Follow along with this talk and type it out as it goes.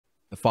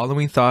The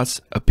following thoughts,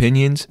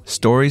 opinions,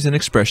 stories, and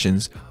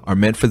expressions are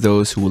meant for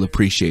those who will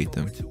appreciate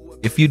them.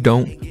 If you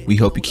don't, we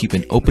hope you keep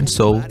an open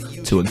soul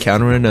to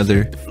encounter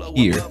another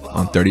here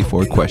on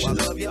 34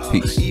 Questions.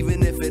 Peace.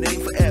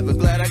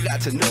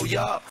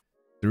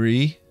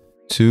 3,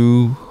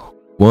 2,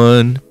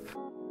 1.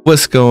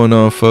 What's going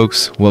on,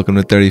 folks? Welcome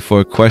to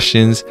 34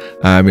 Questions.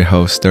 I'm your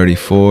host,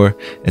 34,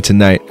 and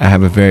tonight I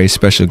have a very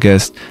special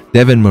guest.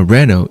 Devin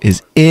Moreno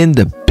is in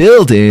the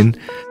building.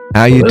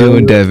 How you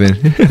doing,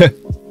 Devin?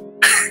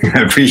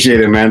 I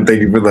appreciate it, man.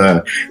 Thank you for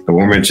the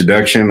warm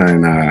introduction,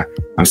 and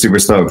I'm super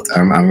stoked.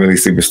 I'm really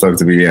super stoked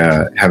to be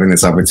having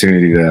this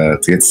opportunity to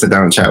get to sit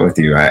down and chat with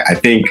you. I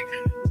think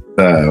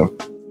the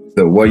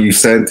what you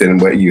sent and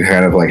what you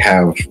kind of like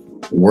have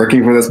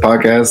working for this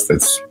podcast,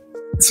 it's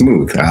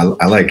smooth.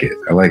 I like it.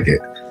 I like it.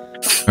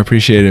 I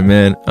appreciate it,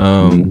 man.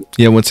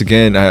 Yeah, once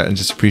again, I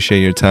just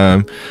appreciate your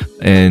time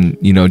and,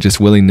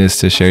 just willingness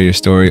to share your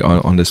story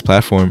on this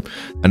platform.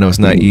 I know it's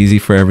not easy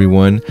for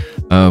everyone,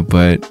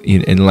 but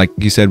and like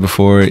you said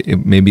before,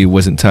 maybe it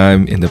wasn't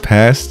time in the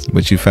past,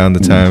 but you found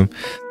the time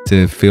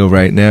to feel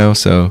right now.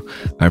 So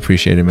I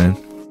appreciate it, man.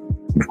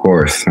 Of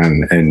course.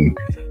 And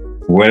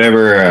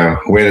whatever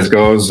way this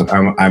goes,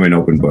 I'm an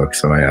open book.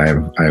 So I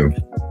have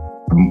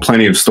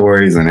plenty of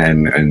stories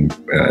and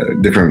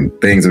different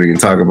things that we can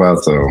talk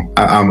about. So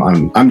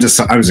I'm just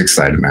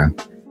excited, man.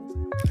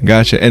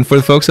 Gotcha. And for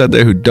the folks out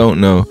there who don't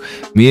know,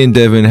 me and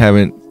Devin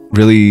haven't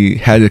really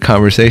had a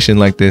conversation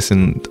like this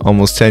in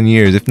almost 10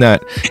 years, if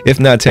not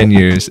 10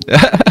 years.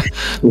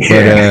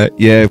 Yeah. But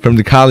yeah, from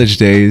the college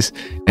days,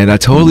 and I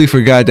totally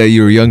forgot that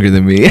you were younger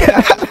than me.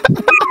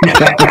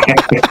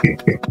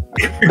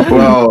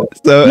 Well,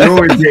 so you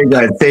always gave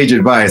that sage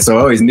advice, so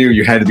I always knew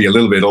you had to be a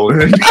little bit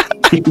older.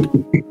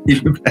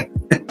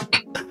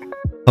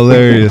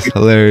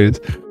 Hilarious.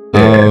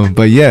 Yeah.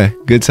 But yeah,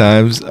 good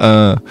times.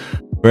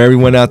 For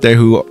everyone out there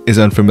who is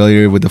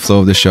unfamiliar with the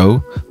flow of the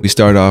show, we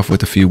start off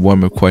with a few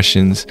warm-up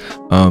questions,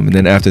 and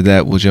then after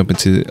that we'll jump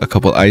into a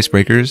couple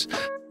icebreakers,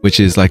 which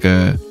is like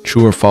a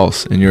true or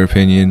false in your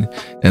opinion,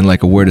 and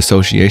like a word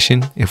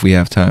association if we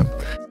have time.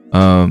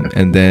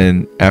 And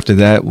then after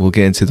that we'll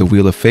get into the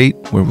wheel of fate,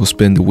 where we'll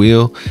spin the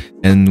wheel,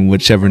 and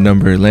whichever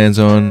number it lands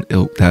on,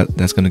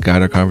 that's going to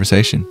guide our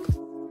conversation.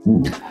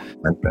 Ooh,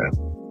 like that.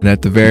 And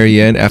at the very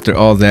end, after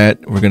all that,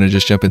 we're going to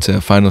just jump into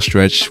a final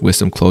stretch with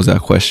some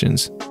closeout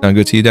questions. Sound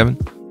good to you, Devin?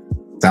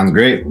 Sounds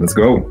great. Let's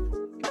go.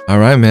 All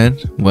right, man.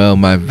 Well,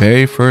 my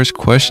very first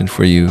question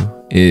for you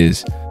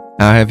is,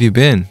 how have you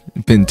been?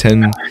 It's been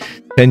 10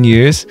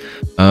 years.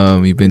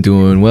 You've been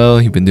doing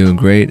well. You've been doing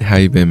great. How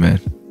you been, man?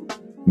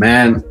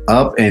 Man,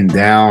 up and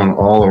down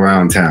all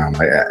around town.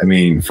 I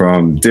mean,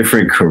 from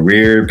different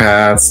career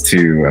paths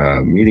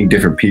to meeting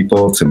different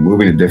people to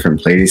moving to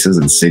different places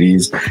and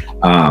cities.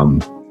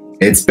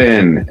 It's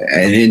been,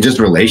 and in just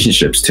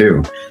relationships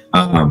too.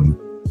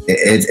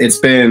 It's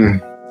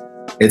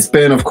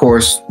been, of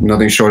course,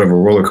 nothing short of a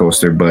roller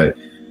coaster. But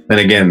then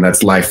again,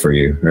 that's life for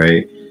you,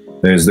 right?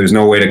 There's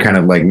no way to kind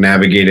of like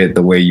navigate it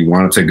the way you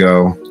want it to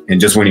go. And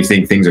just when you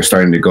think things are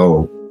starting to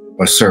go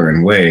a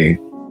certain way,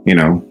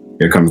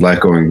 here comes life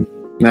going,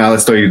 now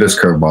let's throw you this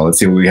curveball. Let's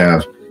see what we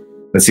have.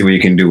 Let's see what you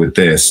can do with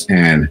this.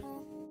 And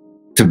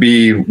to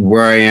be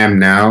where I am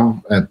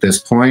now at this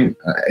point,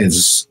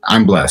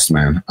 I'm blessed,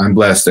 man. I'm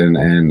blessed.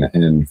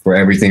 And for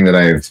everything that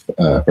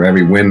for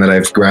every win that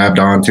I've grabbed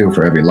onto,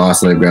 for every loss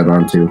that I've grabbed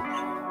onto,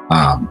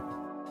 I'm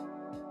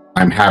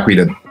happy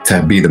to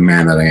be the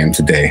man that I am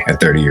today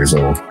at 30 years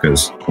old.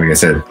 Because like I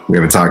said, we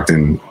haven't talked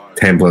in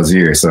 10 plus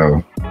years.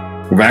 So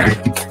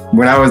back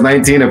when I was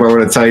 19, if I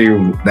were to tell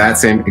you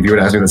if you would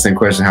ask me the same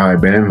question, how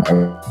I've been, I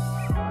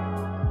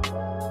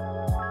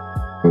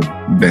would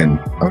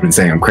been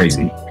saying I'm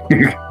crazy.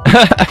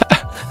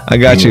 I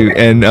got you.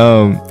 And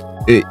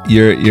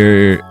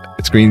your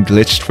screen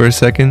glitched for a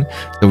second,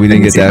 so we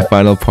didn't get that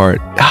final part.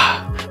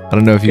 I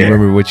don't know if you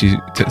remember what you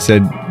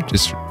said,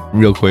 just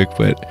real quick,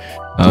 but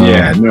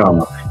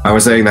no, I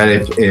was saying that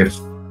if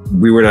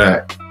we were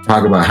to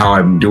talk about how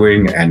I'm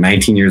doing at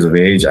 19 years of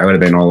age, I would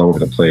have been all over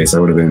the place. I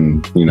would have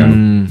been,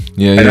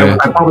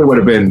 I probably would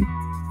have been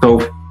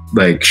so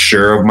like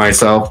sure of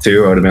myself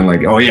too. I would have been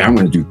like, oh yeah, I'm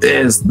going to do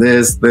this.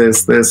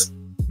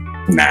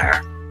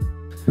 Nah,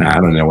 I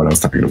don't know what I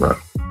was talking about.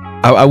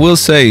 I will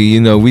say,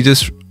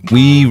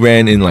 we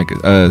ran in like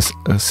a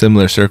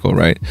similar circle,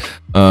 right?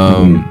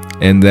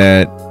 And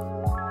that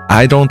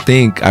I don't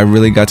think I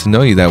really got to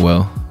know you that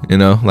well.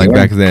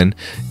 Back then.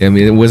 I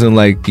mean, it wasn't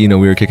like, we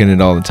were kicking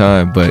it all the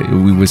time, but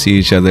we would see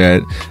each other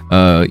at,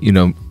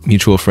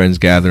 mutual friends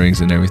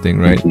gatherings and everything.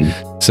 Right.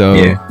 So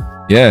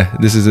yeah,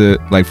 this is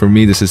for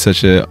me, this is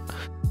such a,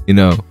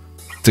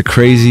 it's a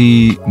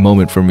crazy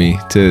moment for me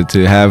to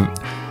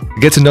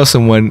get to know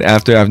someone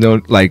after I've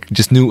known,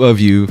 just knew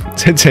of you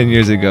 10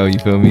 years ago. You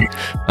feel me?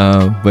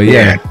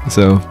 But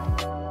so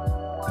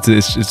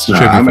it's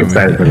tricky. I'm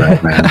excited for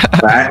that, man.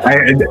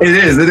 It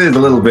is a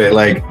little bit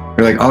like,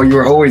 you're like, oh, you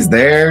were always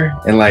there,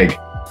 and like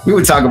we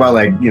would talk about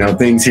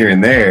things here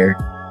and there,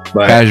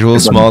 but casual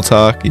small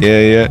talk.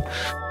 Yeah.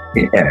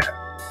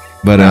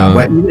 But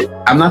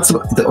I'm not.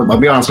 I'll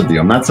be honest with you.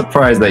 I'm not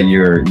surprised that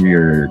you're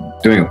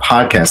doing a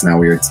podcast now,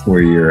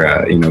 where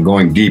you're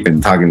going deep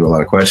and talking to a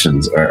lot of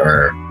questions,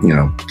 or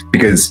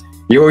because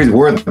you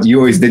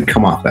always did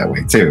come off that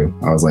way too.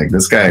 I was like,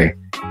 this guy,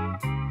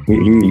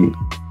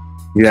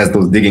 he has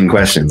those digging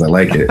questions. I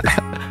like it.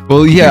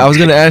 Well, yeah, I was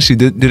gonna ask you,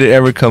 did it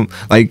ever come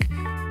like?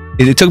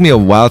 It took me a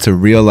while to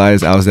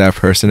realize I was that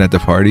person at the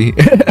party,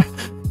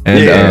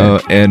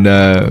 and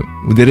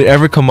did it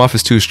ever come off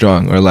as too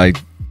strong, or like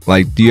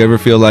do you ever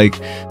feel like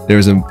there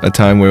was a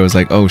time where it was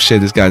like, oh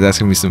shit, this guy's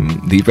asking me some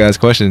deep ass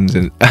questions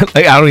and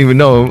like I don't even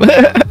know him?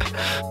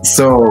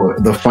 So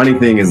the funny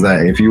thing is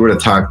that if you were to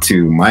talk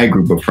to my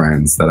group of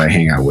friends that I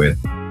hang out with,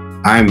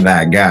 I'm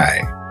that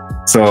guy.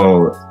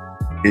 So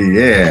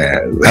yeah,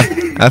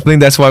 I think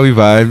that's why we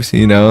vibes,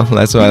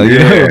 that's why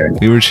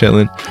we were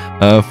chilling,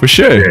 for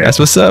sure. That's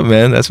what's up,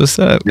 man. That's what's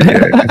up.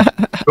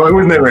 So it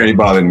was never any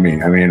bother to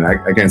me. I mean,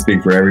 I can't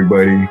speak for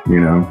everybody,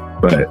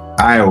 but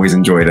I always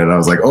enjoyed it. I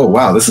was like, oh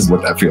wow, this is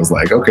what that feels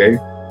like. Okay.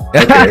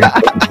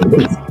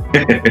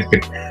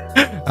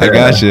 I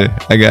got you.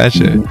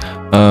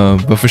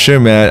 But for sure,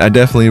 man, I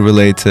definitely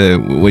relate to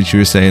what you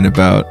were saying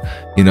about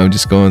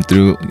just going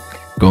through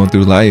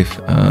life.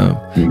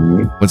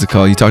 What's it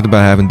called? You talked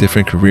about having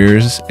different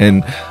careers,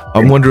 and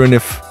I'm wondering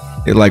if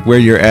like where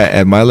you're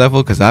at my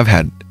level, because I've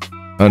had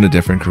a ton of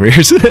different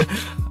careers.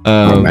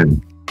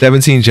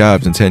 17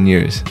 jobs in 10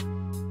 years.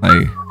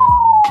 Like,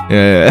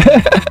 yeah.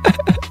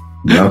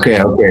 Okay.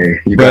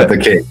 You got the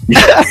cake.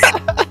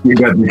 You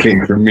got the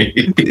cake from me.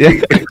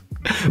 Yeah.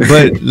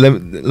 But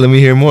let me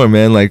hear more,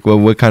 man. Like,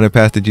 what kind of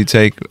path did you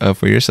take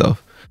for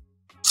yourself?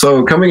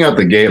 So coming out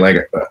the gate,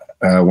 like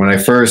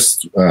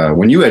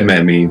when you had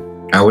met me,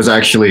 I was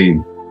actually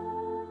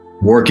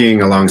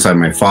working alongside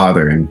my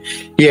father, and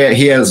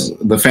he has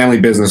the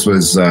family business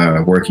was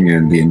working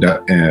in in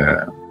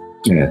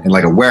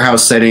like a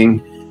warehouse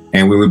setting,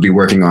 and we would be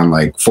working on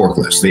like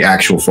forklifts, the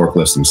actual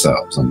forklifts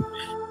themselves. And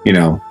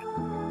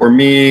for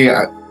me,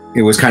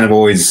 it was kind of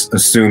always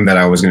assumed that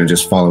I was going to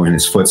just follow in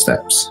his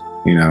footsteps,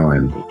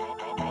 and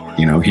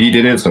he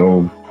did it,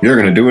 so you're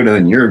going to do it, and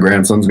then your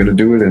grandson's going to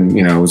do it, and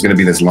it was going to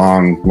be this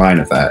long line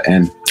of that.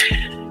 And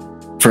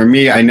for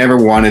me, I never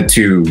wanted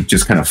to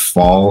just kind of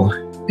fall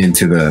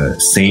into the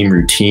same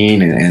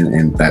routine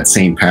and that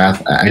same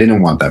path. I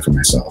didn't want that for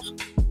myself.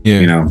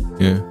 Yeah.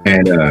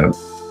 And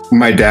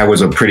my dad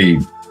was a pretty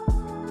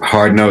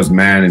hard-nosed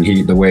man, and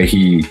the way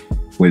he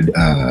would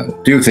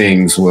do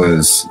things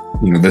was,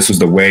 this was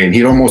the way, and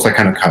he'd almost like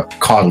kind of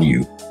coddle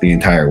you the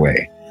entire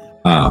way.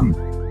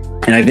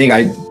 And I think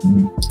I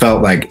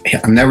felt like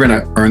I'm never going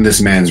to earn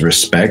this man's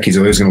respect. He's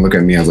always going to look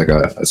at me as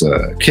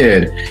a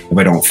kid if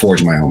I don't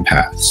forge my own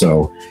path.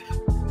 So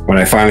when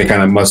I finally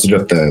kind of mustered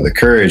up the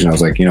courage, and I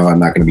was like, I'm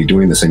not going to be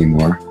doing this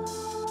anymore,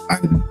 I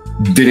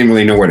didn't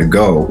really know where to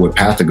go, what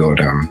path to go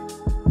down.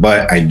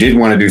 But I did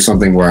want to do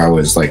something where I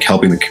was like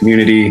helping the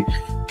community.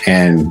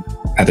 And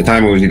at the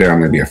time, it was either I'm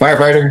going to be a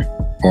firefighter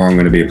or I'm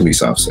going to be a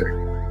police officer.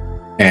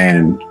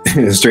 And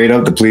straight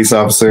up, the police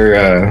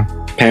officer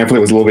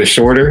pamphlet was a little bit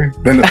shorter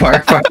than the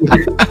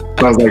firefighter.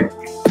 So I was like,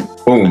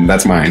 boom,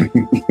 that's mine.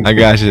 I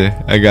got you.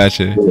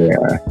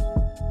 Yeah.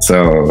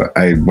 So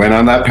I went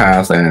on that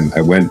path, and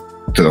I went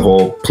to the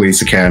whole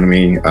police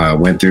academy,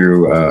 went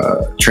through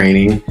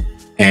training.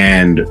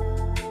 And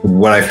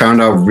what I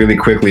found out really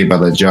quickly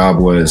about the job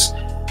was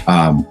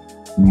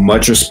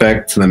much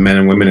respect to the men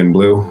and women in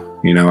blue.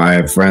 I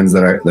have friends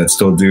that are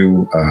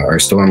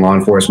still in law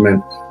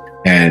enforcement,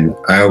 and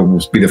I will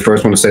be the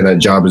first one to say that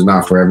job is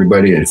not for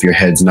everybody. If your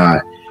head's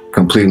not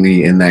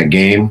completely in that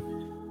game,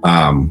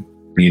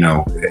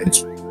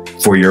 it's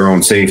for your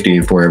own safety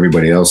and for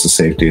everybody else's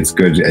safety. It's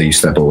good that you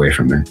step away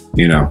from it.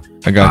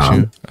 I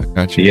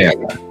got you. Yeah,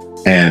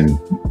 and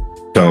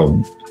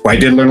so I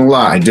did learn a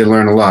lot.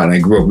 And I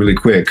grew up really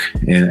quick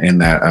in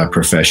that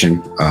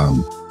profession.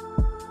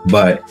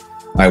 But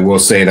I will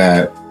say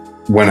that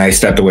when I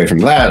stepped away from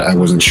that, I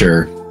wasn't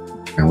sure,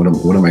 what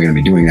am I going to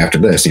be doing after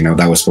this?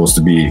 That was supposed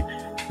to be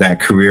that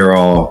career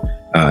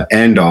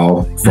end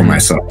all for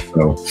myself.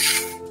 So,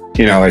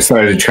 I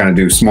started trying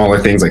to do smaller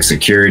things like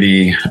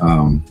security,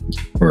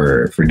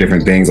 for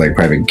different things like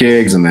private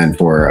gigs, and then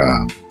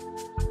for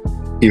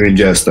even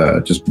just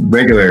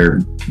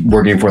regular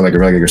working for like a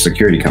regular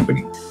security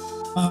company.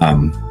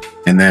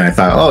 And then I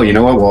thought, oh, you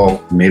know what?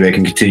 Well, maybe I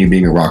can continue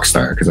being a rock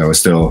star, because I was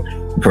still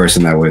a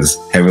person that was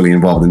heavily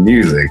involved in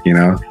music,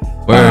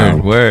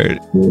 Word.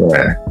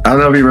 Yeah. I don't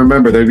know if you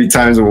remember, there'd be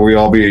times when we'd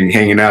all be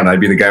hanging out and I'd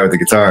be the guy with the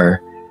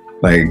guitar.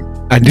 Like,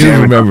 I do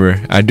remember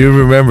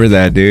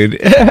that, dude.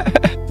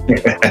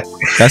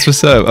 That's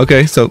what's up.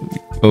 Okay, so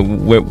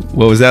what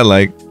was that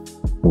like?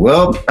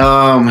 Well,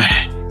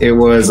 it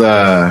was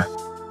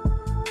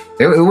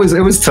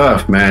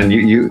tough, man.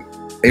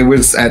 It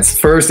was, at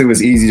first it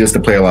was easy just to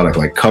play a lot of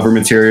like cover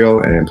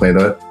material and play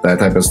that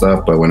type of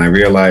stuff. But when I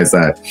realized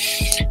that,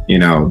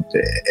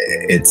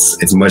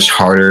 it's much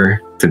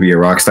harder to be a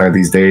rock star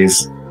these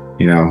days,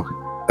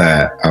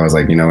 that I was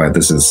like,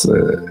 this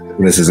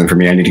isn't for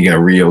me. I need to get a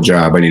real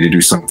job. I need to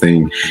do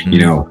something,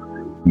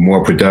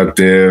 more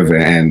productive,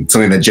 and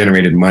something that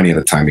generated money at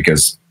the time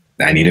because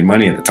I needed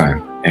money at the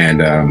time.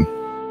 And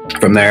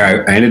from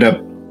there, I ended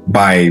up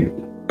by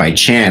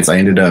chance, I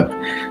ended up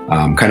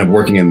kind of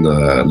working in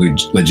the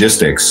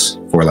logistics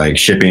for like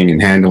shipping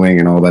and handling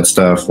and all that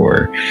stuff,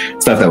 or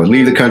stuff that would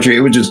leave the country.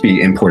 It would just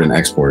be import and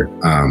export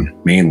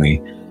mainly.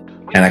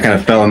 And I kind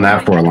of fell in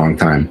that for a long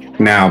time.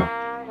 Now,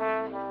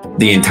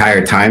 the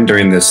entire time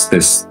during this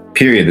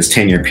period, this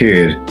 10-year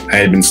period, I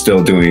had been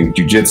still doing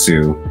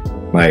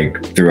jujitsu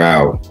like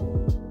throughout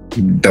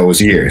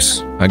those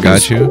years. I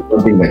got you. The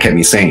one thing that kept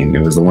me sane.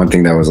 It was the one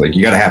thing that was like,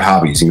 you got to have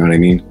hobbies. You know what I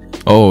mean?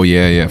 Oh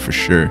yeah, for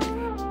sure.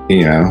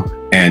 You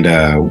know, and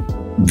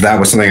that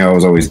was something I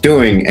was always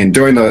doing. And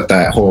during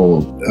that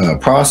whole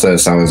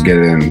process, I was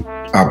getting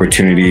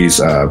opportunities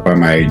by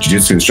my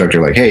jiu-jitsu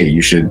instructor, like, hey,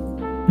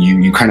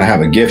 you kind of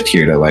have a gift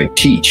here to like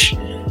teach.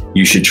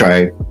 You should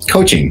try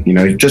coaching, you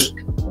know, just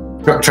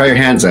try your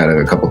hands at it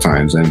a couple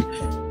times. And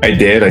I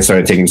did. I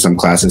started taking some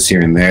classes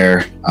here and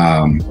there.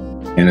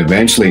 And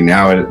eventually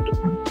now,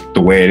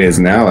 the way it is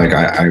now, like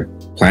I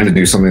plan to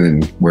do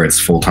something where it's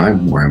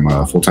full-time, where I'm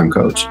a full-time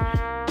coach.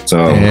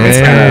 So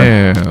it's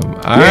kind of,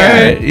 all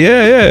right.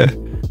 Yeah.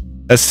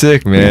 That's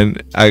sick, man.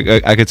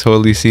 I could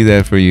totally see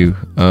that for you.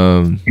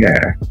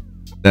 Yeah.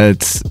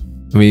 That's,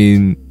 I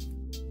mean,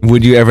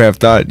 would you ever have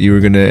thought you were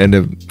going to end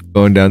up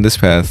going down this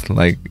path,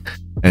 like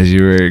as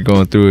you were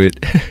going through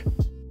it?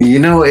 You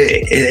know,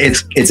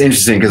 it's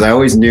interesting because I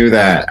always knew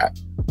that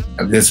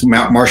this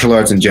martial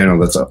arts in general,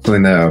 that's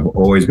something that I've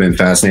always been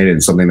fascinated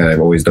and something that I've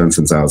always done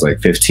since I was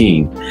like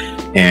 15.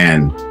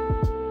 And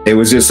it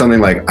was just something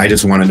like, I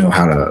just want to know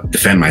how to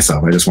defend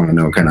myself. I just want to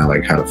know kind of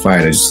like how to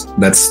fight.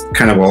 That's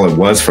kind of all it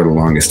was for the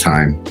longest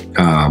time.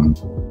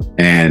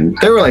 And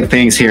there were like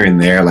things here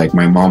and there. Like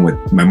my mom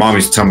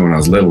used to tell me when I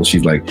was little,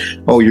 she's like,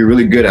 oh, you're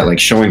really good at like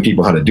showing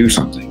people how to do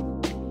something.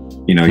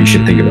 You know, you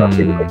should think about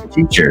being like a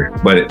teacher.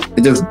 But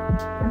it just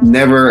I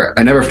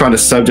never found a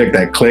subject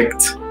that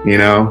clicked, you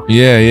know?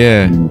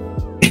 Yeah.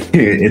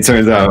 It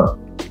turns out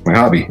my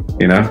hobby,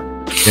 you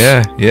know?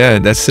 Yeah.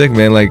 That's sick,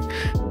 man. Like,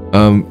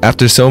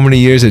 after so many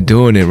years of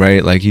doing it,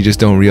 right? Like you just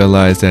don't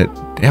realize that,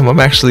 damn, I'm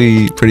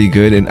actually pretty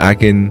good and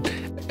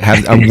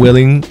I'm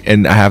willing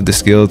and I have the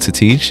skill to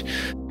teach.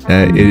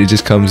 It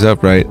just comes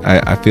up, right?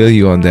 I feel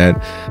you on that.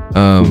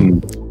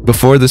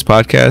 Before this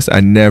podcast,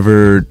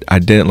 I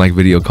didn't like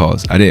video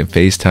calls. I didn't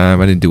FaceTime.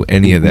 I didn't do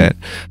any of that.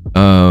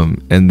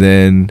 And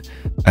then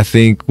I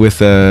think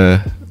with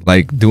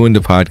like doing the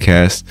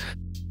podcast,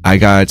 I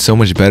got so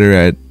much better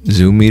at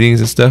Zoom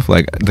meetings and stuff,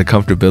 like the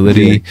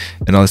comfortability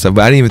and all that stuff.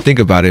 But I didn't even think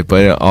about it.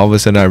 But all of a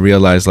sudden I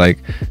realized like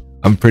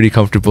I'm pretty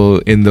comfortable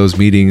in those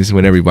meetings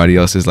when everybody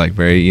else is like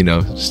very, you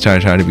know, just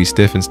trying to be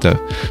stiff and stuff.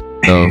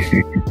 So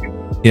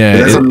yeah.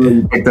 That's something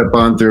you picked up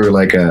on through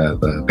like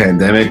the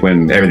pandemic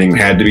when everything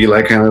had to be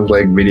like kind of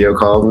like video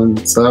calls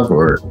and stuff,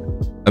 or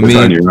I mean,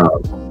 on your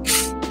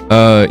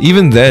own?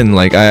 Even then,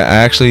 like I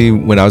actually,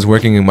 when I was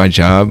working in my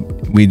job,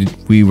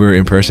 we were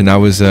in person. I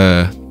was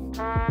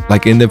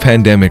like in the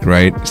pandemic,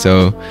 right?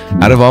 So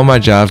out of all my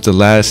jobs, the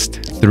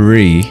last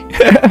 3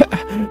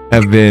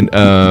 have been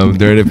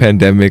during the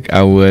pandemic.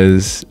 I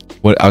was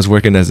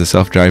working as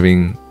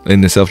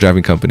in the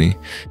self-driving company,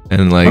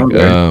 and like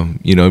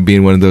you know,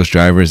 being one of those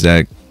drivers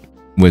that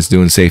was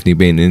doing safety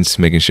maintenance,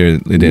 making sure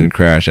it didn't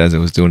crash as it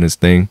was doing its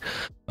thing.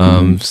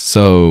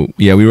 So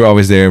yeah, we were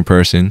always there in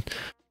person.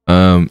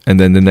 And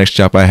then the next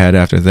job I had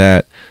after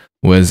that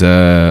was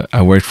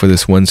I worked for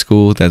this one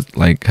school that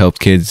like helped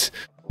kids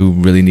who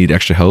really need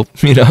extra help,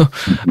 you know.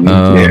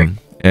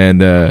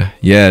 And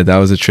yeah, that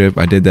was a trip.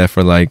 I did that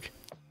for like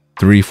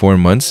 3-4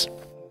 months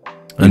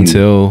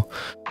until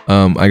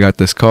I got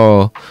this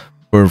call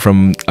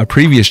from a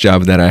previous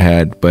job that I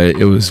had, but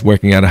it was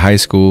working at a high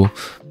school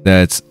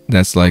that's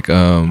like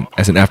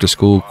as an after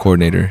school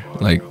coordinator,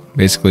 like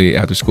basically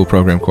after school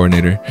program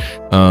coordinator.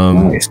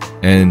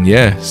 And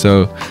yeah,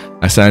 so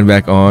I signed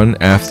back on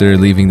after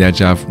leaving that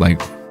job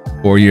like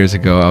 4 years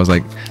ago. I was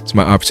like, it's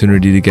my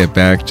opportunity to get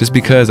back, just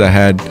because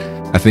I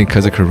think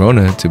because of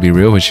Corona, to be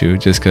real with you,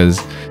 just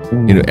because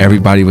you know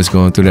everybody was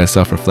going through that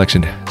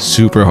self-reflection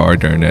super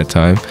hard during that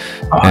time.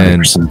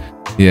 100%. And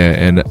yeah,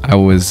 and I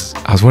was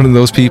one of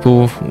those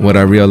people. What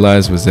I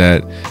realized was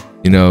that,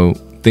 you know,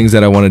 things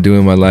that I want to do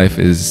in my life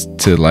is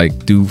to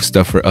like do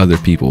stuff for other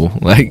people,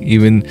 like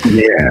even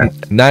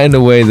not in a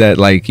way that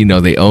like, you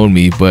know, they own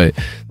me, but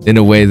in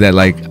a way that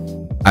like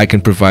I can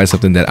provide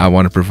something that I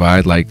want to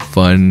provide, like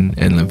fun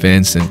and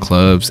events and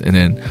clubs, and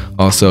then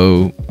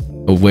also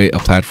a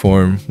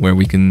platform where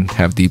we can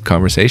have deep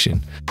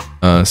conversation.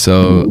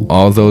 So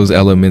all those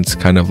elements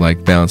kind of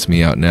like balance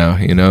me out now,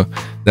 you know.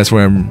 That's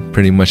where I'm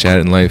pretty much at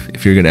in life.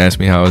 If you're gonna ask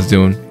me how I was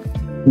doing,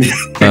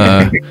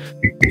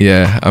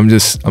 yeah, I'm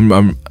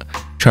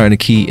trying to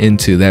key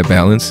into that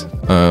balance.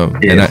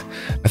 And I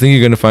think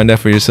you're gonna find that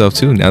for yourself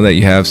too, now that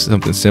you have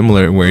something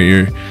similar where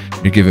you're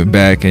giving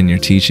back and you're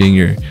teaching,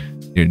 you're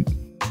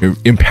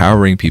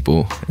empowering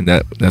people, and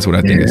that's what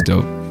I think is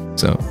dope.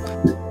 So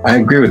I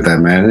agree with that,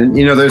 man. And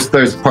you know, there's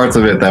parts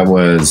of it that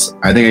was,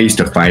 I think I used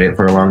to fight it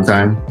for a long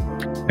time,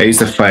 I used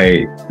to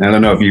fight. I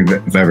don't know if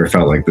you've ever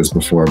felt like this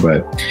before,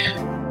 but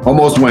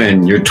almost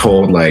when you're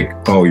told like,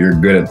 oh, you're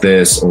good at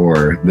this,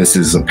 or this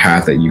is a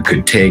path that you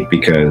could take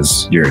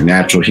because you're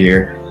natural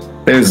here,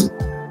 there's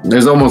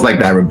almost like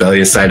that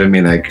rebellious side of me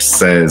that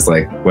says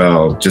like,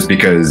 well, just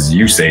because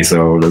you say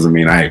so doesn't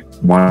mean I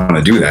want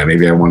to do that.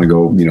 Maybe I want to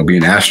go, be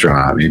an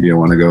astronaut. Maybe I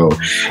want to go,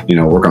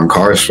 work on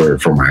cars for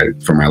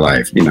my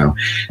life.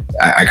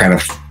 I kind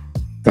of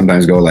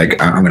sometimes go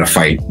like, I'm going to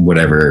fight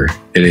whatever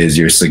it is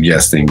you're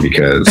suggesting,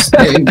 because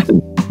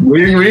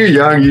when you're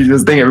young, you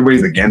just think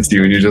everybody's against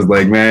you, and you're just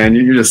like, man,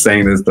 you're just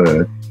saying this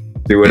to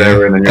do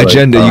whatever. And then you're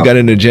agenda. Like, oh. You got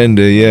an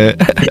agenda. Yeah.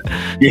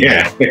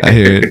 Yeah. I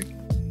hear it.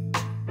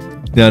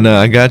 No,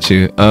 I got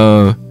you.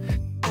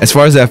 As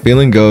far as that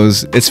feeling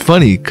goes, it's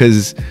funny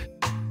because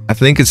I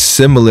think it's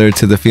similar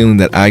to the feeling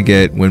that I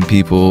get when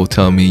people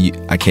tell me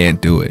I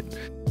can't do it,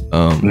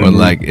 or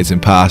like it's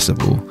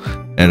impossible,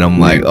 and I'm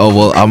like, oh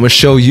well, I'm gonna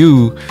show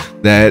you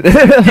that.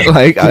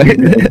 Like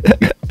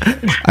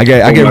I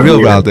get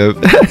real riled up.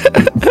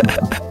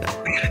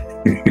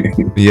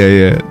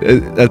 Yeah,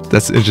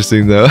 that's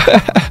interesting though.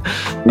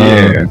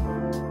 Yeah.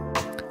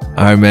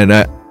 All right, man.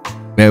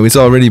 Man, it's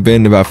already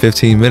been about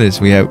 15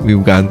 minutes.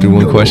 We've gotten through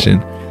one question.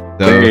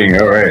 So, dang,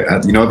 all right.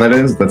 You know what that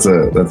is? That's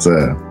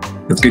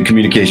good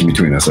communication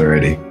between us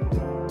already.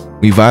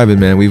 We vibing,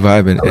 man. We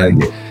vibing.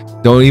 And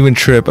don't even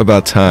trip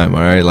about time. All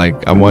right.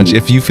 Like I want you,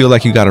 if you feel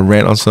like you got to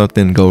rant on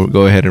something, go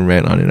ahead and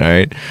rant on it. All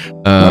right.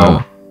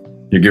 No,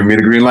 you're giving me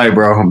the green light,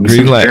 bro.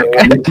 Green light.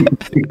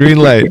 Green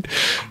light.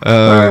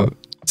 Right.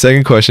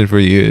 Second question for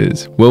you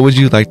is, what would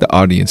you like the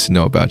audience to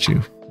know about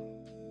you?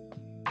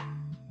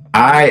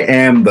 I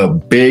am the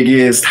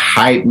biggest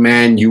hype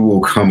man you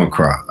will come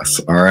across.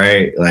 All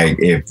right. Like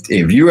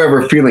if you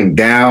ever feeling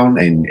down,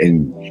 and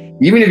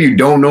even if you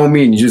don't know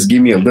me and you just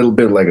give me a little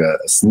bit, like a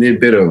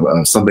snippet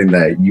of something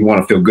that you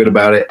want to feel good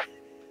about it,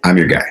 I'm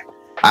your guy.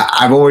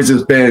 I've always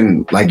just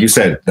been, like you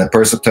said, that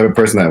type of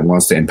person that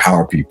wants to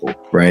empower people,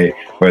 right?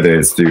 Whether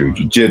it's through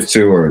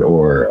jiu-jitsu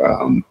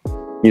or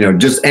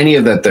just any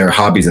of their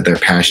hobbies that they're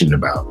passionate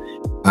about.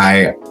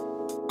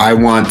 I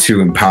want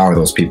to empower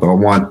those people. I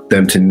want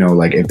them to know,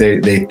 like, if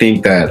they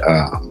think that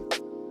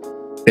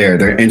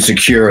they're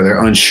insecure or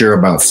they're unsure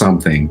about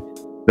something,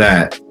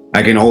 that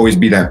I can always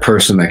be that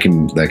person that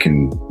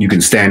you can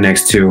stand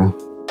next to,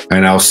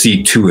 and I'll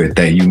see to it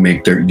that you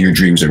make your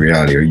dreams a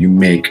reality, or you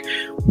make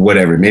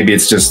whatever. Maybe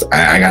it's just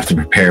I got to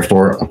prepare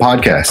for a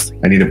podcast.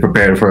 I need to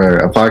prepare for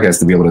a podcast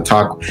to be able to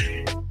talk,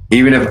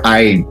 even if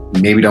I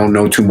maybe don't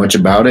know too much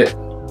about it.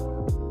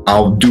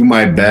 I'll do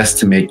my best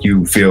to make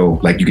you feel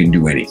like you can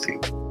do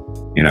anything.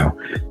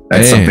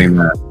 That's something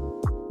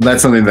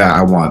that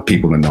I want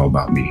people to know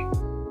about me.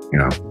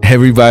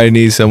 Everybody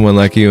needs someone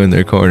like you in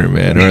their corner,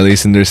 man, or at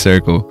least in their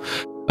circle.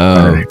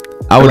 I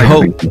would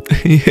hope.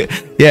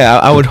 Yeah,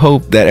 I would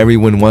hope that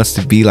everyone wants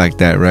to be like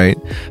that, right?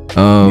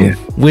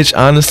 Which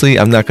honestly,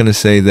 I'm not gonna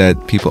say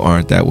that people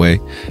aren't that way.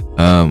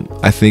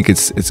 I think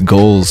it's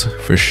goals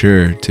for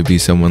sure to be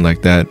someone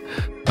like that.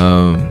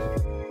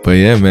 But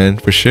yeah, man,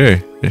 for sure.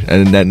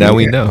 And now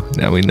we know.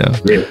 Now we know.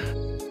 Yeah.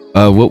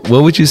 What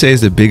would you say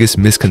is the biggest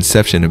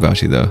misconception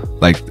about you though?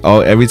 Like,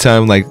 every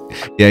time, like,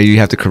 yeah, you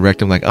have to correct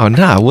them, like, oh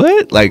nah,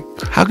 what? Like,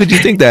 how could you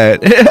think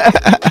that?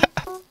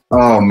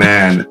 Oh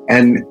man,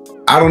 and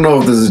I don't know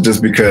if this is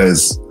just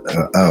because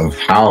of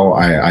how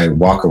I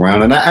walk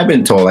around, and I've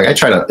been told, like, it's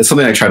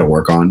something I try to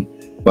work on,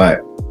 but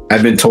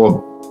I've been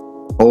told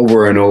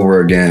over and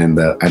over again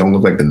that I don't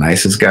look like the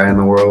nicest guy in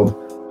the world.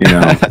 You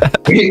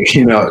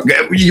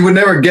would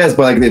never guess,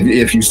 but like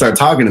if you start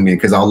talking to me,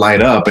 because I'll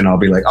light up and I'll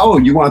be like, oh,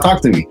 you want to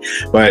talk to me?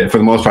 But for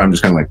the most part, I'm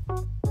just kind of like,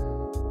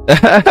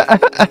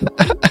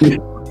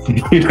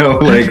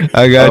 like,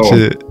 I got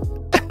you.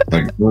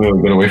 Like, oh,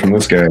 get away from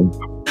this guy.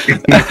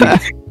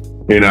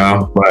 But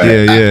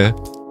yeah.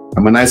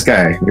 I'm a nice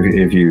guy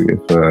if you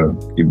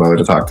bother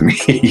to talk to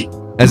me.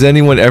 Has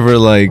anyone ever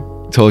like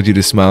told you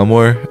to smile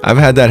more? I've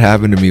had that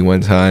happen to me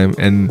one time,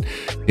 and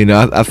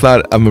I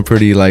thought I'm a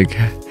pretty like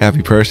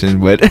happy person,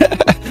 but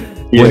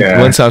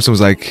one time someone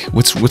was like,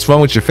 what's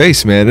wrong with your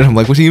face, man? And I'm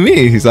like, what do you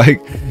mean? He's like,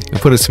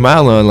 put a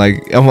smile on.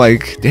 Like, I'm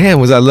like,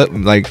 damn, was I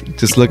like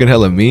just looking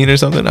hella mean or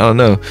something? I don't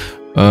know.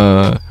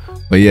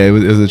 But yeah, it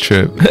was a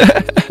trip.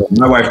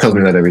 My wife tells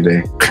me that every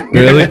day.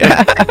 Really?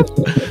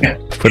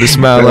 Put a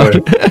smile on.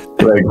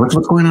 Like, what's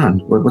going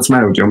on? What's the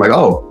matter with you? I'm like,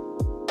 oh,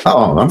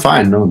 I'm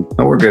fine. No,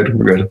 we're good.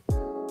 We're good.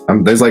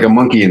 There's like a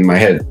monkey in my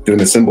head doing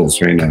the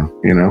symbols right now.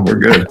 We're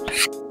good.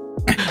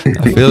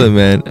 I feel it,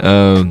 man.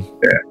 Yeah.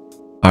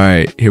 All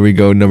right, here we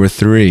go. Number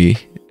 3,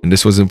 and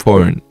this was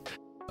important.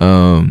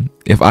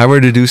 If I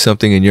were to do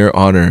something in your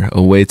honor,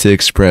 a way to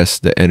express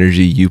the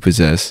energy you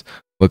possess,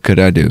 what could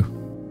I do?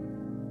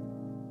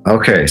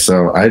 Okay,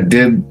 so I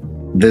did.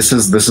 This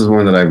is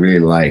one that I really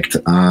liked.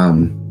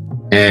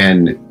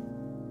 And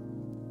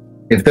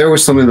if there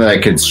was something that I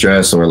could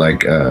stress or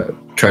like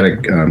try to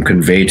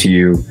convey to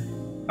you,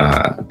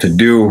 to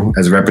do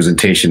as a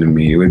representation of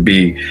me, it would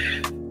be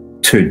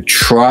to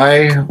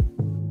try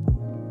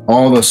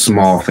all the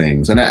small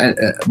things. And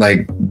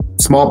like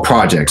small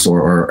projects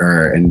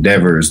or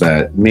endeavors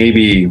that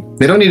maybe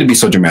they don't need to be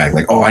so dramatic,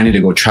 like, oh, I need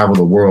to go travel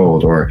the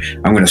world, or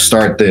I'm going to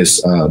start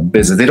this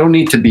business. They don't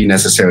need to be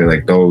necessarily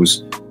like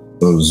those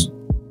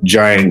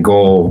giant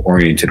goal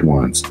oriented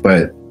ones,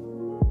 but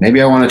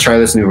maybe I want to try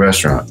this new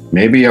restaurant.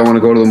 Maybe I want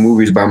to go to the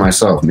movies by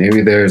myself.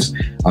 Maybe there's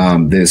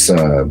this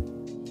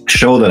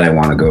show that I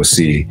want to go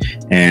see,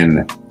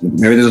 and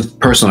maybe there's a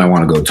person I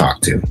want to go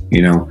talk to.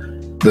 You know,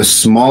 the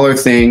smaller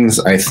things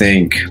I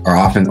think are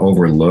often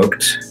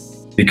overlooked,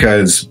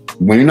 because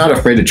when you're not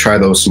afraid to try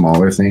those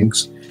smaller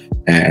things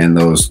and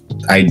those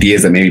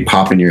ideas that maybe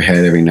pop in your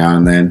head every now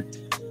and then,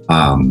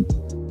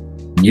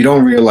 you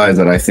don't realize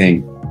that, I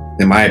think,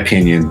 in my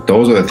opinion,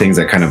 those are the things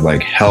that kind of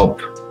like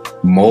help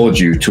mold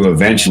you to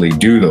eventually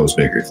do those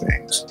bigger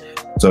things.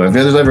 So if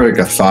there's ever like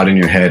a thought in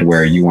your head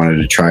where you wanted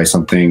to try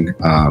something,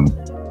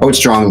 I would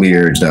strongly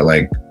urge that,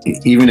 like,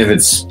 even if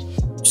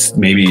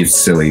maybe it's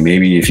silly,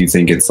 maybe if you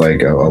think it's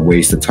like a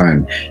waste of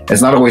time,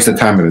 it's not a waste of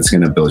time if it's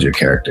going to build your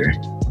character.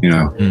 You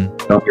know,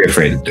 don't be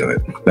afraid to do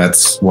it.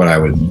 That's what I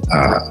would.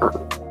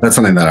 That's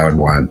something that I would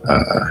want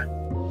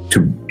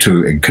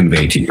to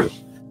convey to you.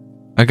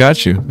 I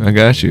got you.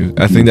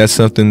 I think that's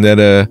something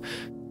that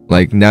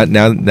like now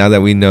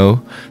that we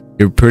know,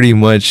 you're pretty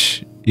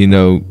much, you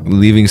know,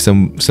 leaving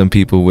some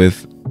people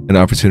with an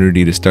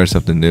opportunity to start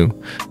something new,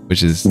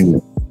 which is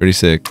pretty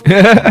sick.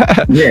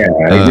 Yeah,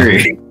 I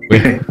agree.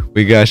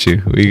 we got you.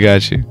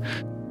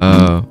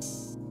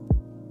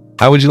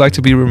 How would you like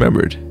to be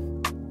remembered?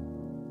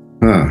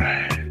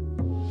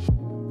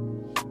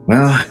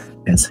 Well,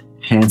 as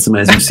handsome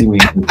as you see me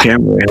on the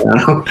camera right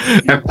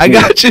now, I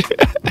got you.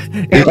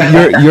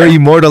 You're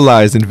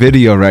immortalized in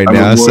video right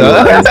now. So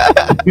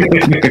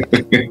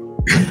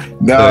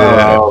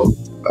no,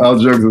 all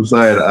jokes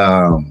aside,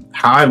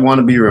 how I want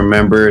to be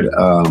remembered,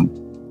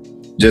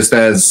 just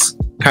as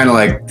kind of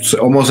like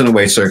almost in a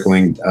way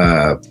circling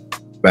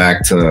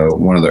back to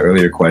one of the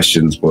earlier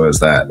questions, was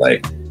that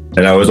like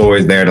that I was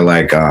always there to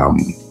like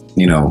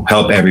you know,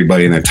 help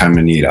everybody in their time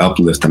of need,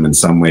 uplift them in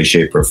some way,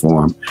 shape, or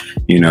form.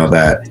 You know,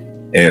 that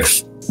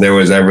if there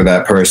was ever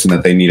that person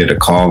that they needed to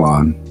call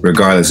on,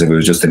 regardless if it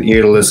was just an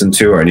ear to listen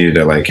to, or I needed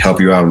to like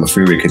help you out on the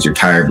freeway because your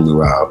tire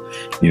blew out,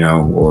 you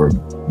know, or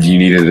you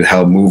needed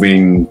help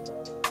moving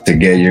to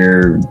get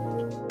your,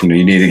 you know,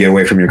 you need to get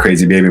away from your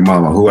crazy baby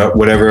mama,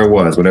 whatever it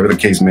was, whatever the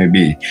case may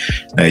be,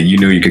 you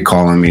knew you could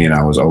call on me, and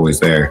I was always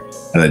there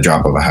at the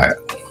drop of a hat.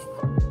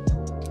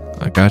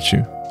 I got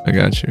you.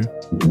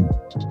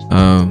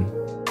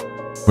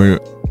 For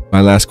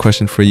my last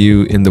question for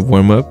you in the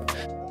warm-up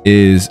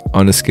is,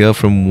 on a scale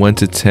from 1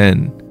 to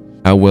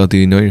 10, how well do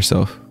you know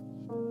yourself?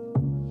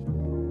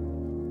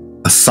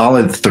 A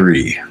solid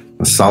 3.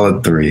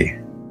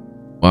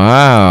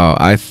 Wow.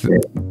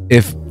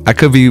 If I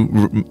could be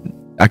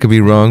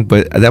wrong,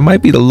 but that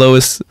might be the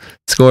lowest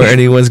score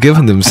anyone's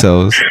given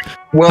themselves.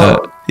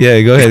 Well, yeah,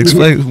 go ahead.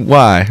 Explain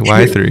why.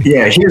 Why 3?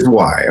 Yeah, here's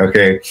why.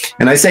 Okay,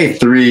 and I say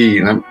 3,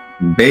 and I'm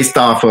based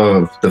off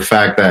of the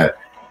fact that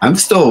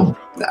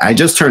I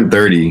just turned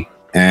 30,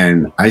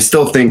 and I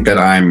still think that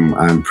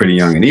I'm pretty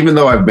young. And even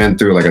though I've been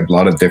through like a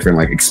lot of different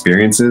like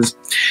experiences,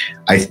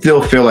 I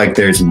still feel like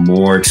there's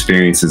more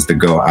experiences to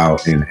go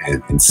out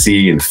and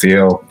see and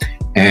feel.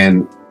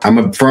 And I'm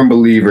a firm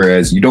believer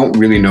as you don't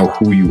really know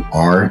who you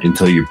are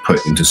until you're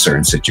put into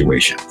certain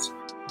situations.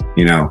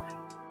 You know,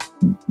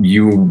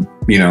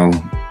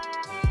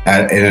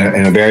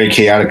 in a very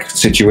chaotic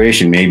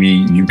situation, maybe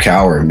you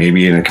cower.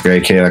 Maybe in a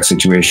very chaotic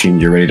situation,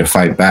 you're ready to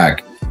fight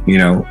back. You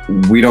know,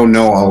 we don't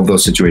know all of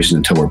those situations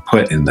until we're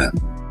put in them.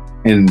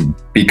 And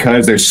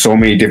because there's so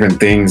many different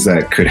things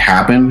that could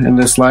happen in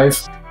this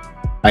life,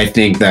 I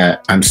think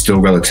that I'm still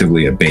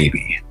relatively a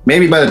baby.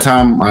 Maybe by the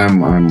time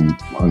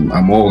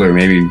I'm older,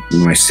 maybe in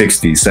my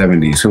 60s,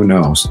 70s, who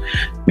knows?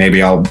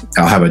 Maybe I'll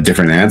have a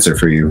different answer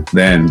for you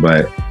then.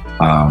 But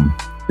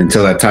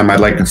until that time, I'd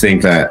like to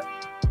think that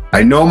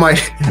I know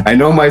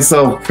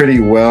myself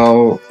pretty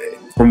well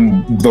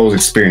from those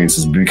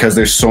experiences, because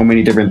there's so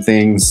many different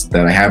things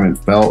that I haven't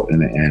felt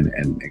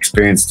and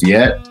experienced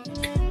yet.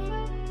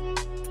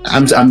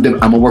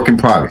 I'm a work in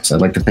progress.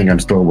 I'd like to think I'm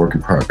still a work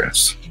in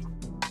progress.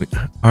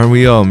 Aren't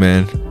we all,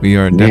 man? We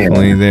are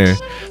definitely there.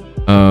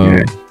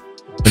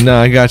 But no,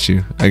 I got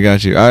you.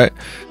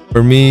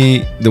 For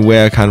me, the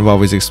way I kind of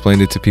always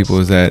explained it to people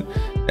is that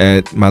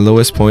at my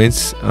lowest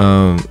points,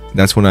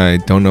 that's when I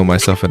don't know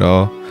myself at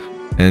all.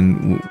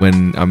 And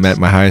when I'm at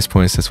my highest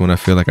points, that's when I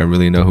feel like I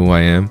really know who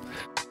I am.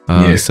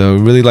 So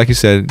really, like you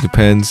said, it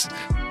depends,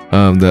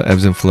 the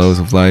ebbs and flows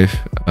of life.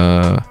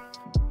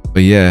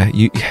 But yeah,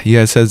 you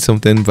had said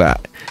something,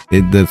 but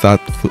the thought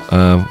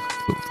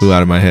flew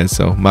out of my head,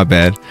 so my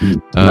bad.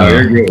 No,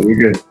 you're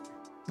good.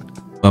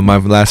 My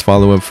last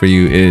follow-up for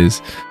you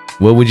is,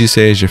 what would you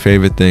say is your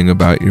favorite thing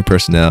about your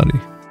personality?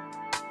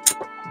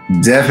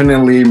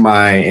 Definitely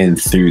my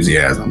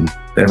enthusiasm.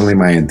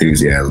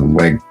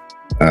 Like,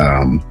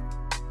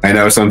 I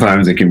know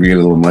sometimes it can be a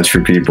little much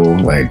for people.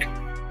 Like,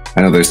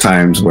 I know there's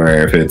times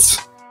where if it's,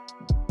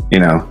 you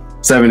know,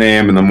 7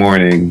 a.m. in the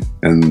morning,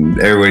 and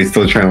everybody's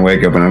still trying to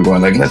wake up, and I'm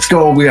going like, let's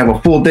go, we have a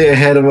full day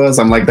ahead of us.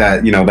 I'm like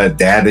that, you know, that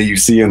dad that you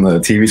see on the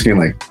TV screen,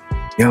 like,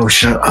 yo,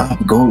 shut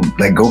up, go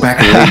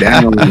back and lay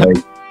down.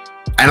 Like,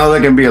 I know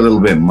that can be a little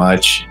bit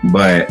much,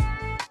 but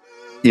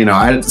you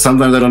know,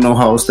 sometimes I don't know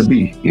how else to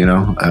be, you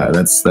know.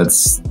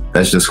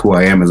 That's just who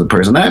I am as a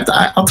person.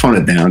 I'll tone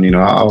it down, you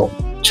know, I'll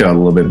chill out a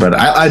little bit, but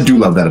I do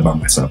love that about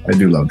myself. I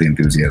do love the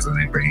enthusiasm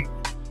they bring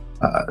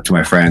to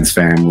my friends,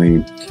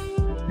 family,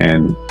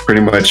 and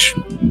pretty much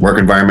work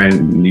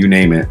environment, you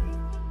name it.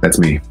 That's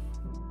me.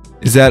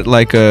 Is that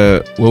like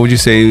what would you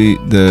say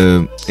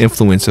the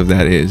influence of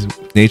that is?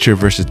 Nature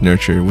versus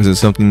nurture. Was it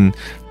something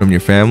from your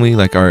family?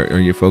 Like, are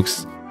your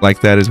folks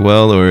like that as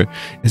well, or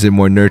is it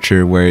more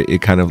nurture where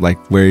it kind of like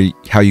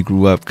how you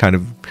grew up kind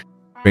of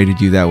rated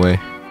you that way?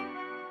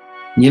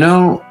 You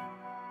know,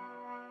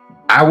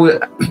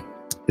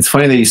 it's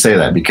funny that you say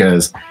that,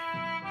 because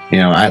you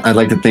know, I'd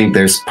like to think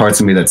there's parts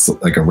of me that's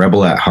like a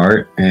rebel at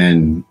heart,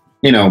 and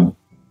you know,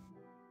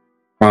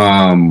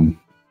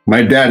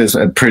 my dad is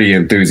a pretty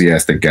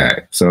enthusiastic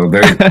guy, so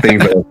there's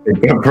things that I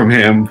pick up from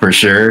him for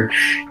sure,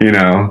 you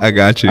know. I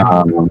got you.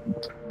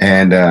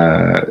 And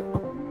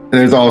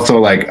there's also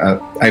like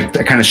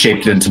I kind of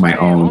shaped it into my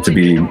own to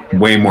be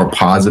way more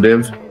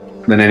positive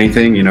than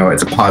anything. You know,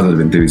 it's a positive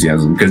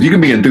enthusiasm, because you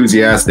can be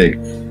enthusiastic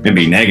and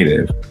be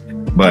negative,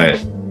 but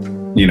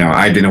you know,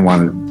 I didn't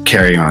want to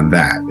carry on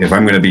that. If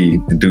I'm going to be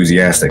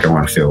enthusiastic, I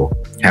want to feel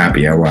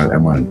happy. I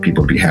want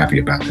people to be happy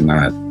about it,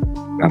 not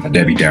a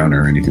Debbie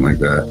Downer or anything like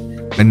that.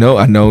 I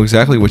know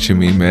exactly what you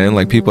mean, man.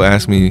 Like, people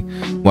ask me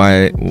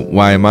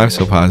why am I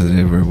so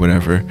positive or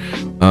whatever.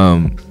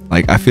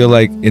 Like, I feel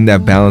like in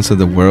that balance of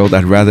the world,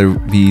 I'd rather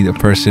be the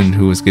person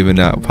who is giving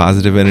out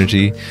positive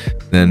energy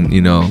than,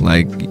 you know,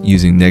 like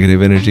using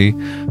negative energy.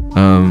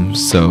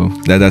 So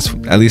that's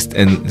at least,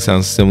 and it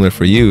sounds similar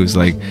for you. It's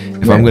like,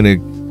 if I'm gonna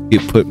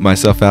put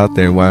myself out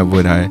there, why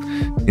would I,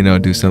 you know,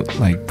 do something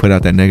like put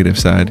out that negative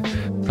side?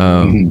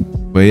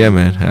 But yeah,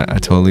 man, I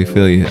totally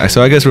feel you.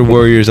 So I guess we're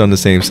warriors on the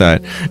same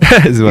side,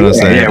 is what I'm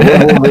saying.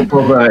 Yeah, we're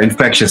both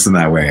infectious in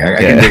that way. I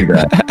can dig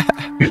that.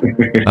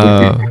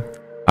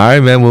 All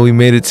right, man. Well, we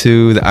made it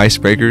to the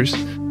icebreakers.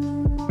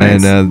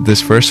 Nice. And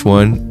this first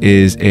one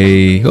is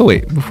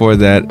before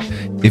that,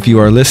 if you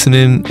are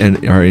listening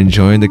and are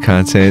enjoying the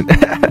content,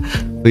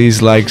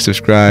 please like,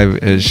 subscribe,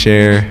 and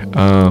share.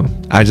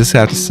 I just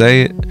have to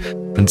say it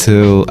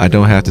until I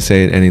don't have to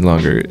say it any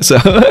longer. So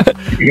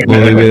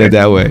we'll leave it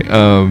that way.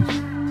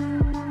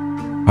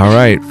 All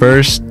right,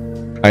 first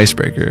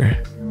icebreaker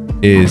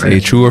is a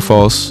true or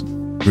false,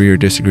 agree or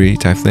disagree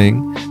type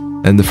thing.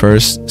 And the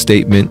first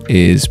statement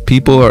is,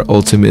 people are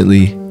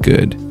ultimately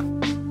good.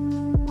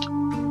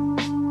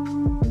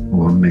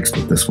 Well, I'm mixed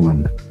with this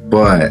one,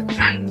 but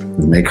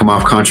it may come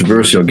off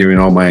controversial given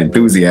all my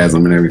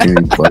enthusiasm and everything.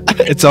 But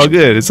it's all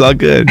good. It's all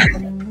good.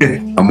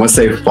 I'm going to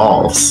say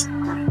false.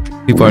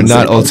 People are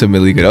not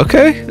ultimately good.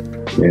 Okay.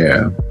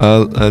 Yeah.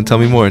 Tell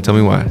me more. Tell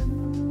me why.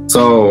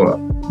 So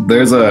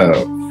there's a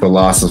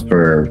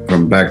philosopher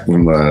from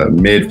the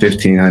mid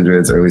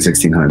 1500s, early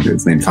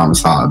 1600s named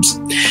Thomas Hobbes.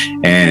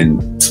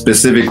 And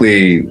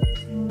specifically,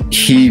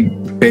 he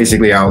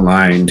basically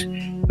outlined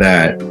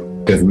that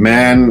if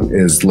man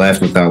is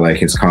left without like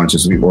his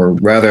consciousness, or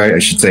rather I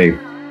should say,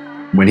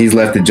 when he's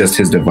left to just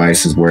his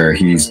devices where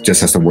he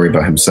just has to worry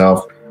about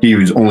himself, he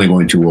was only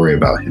going to worry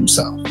about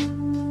himself.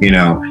 You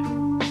know,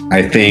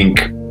 I think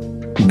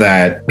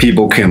that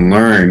people can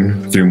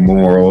learn through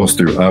morals,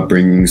 through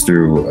upbringings,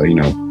 through, you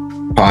know,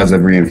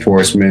 positive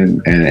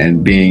reinforcement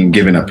and being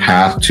given a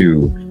path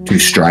to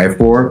strive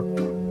for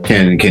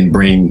can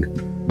bring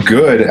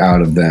good out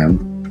of them.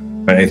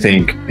 But I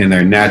think in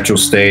their natural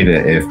state,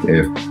 if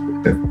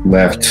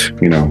left,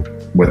 you know,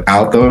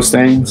 without those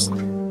things,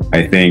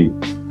 I think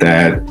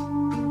that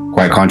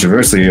quite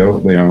controversially,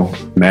 you know,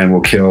 man will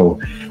kill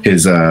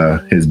his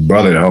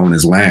brother to own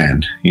his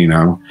land, you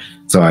know.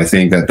 So I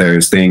think that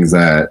there's things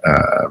that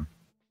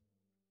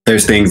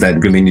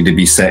really need to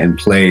be set in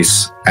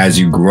place as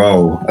you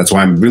grow. That's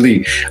why I'm a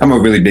really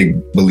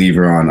big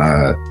believer on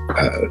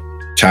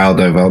child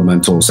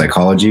developmental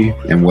psychology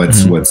and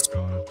what's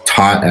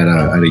taught at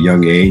a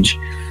young age,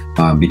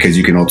 because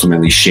you can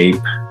ultimately shape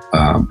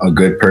a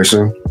good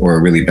person or a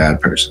really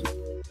bad person.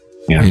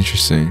 Yeah.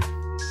 Interesting.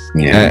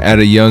 Yeah. At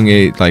a young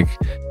age, like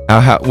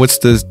what's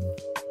the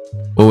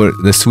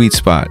sweet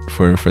spot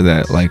for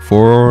that? Like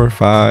 4 or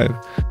 5?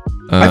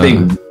 I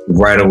think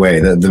right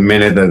away, the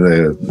minute that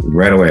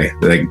right away,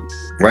 like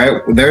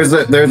right there's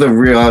a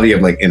reality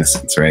of like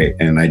innocence, right?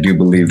 And I do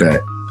believe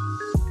that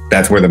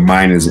that's where the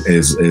mind is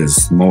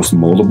most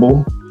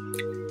moldable.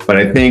 But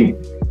I think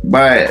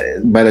by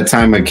the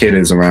time a kid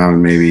is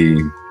around maybe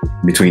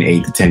between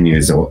 8 to 10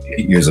 years of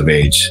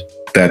age,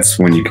 that's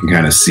when you can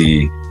kind of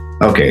see,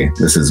 okay,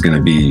 this is going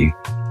to be,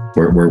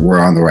 we're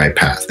on the right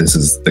path. This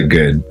is the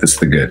good. This is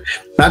the good.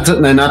 Not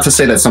to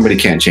say that somebody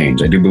can't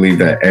change. I do believe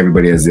that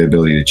everybody has the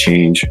ability to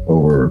change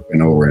over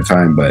and over in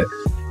time, but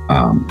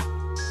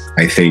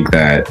I think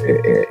that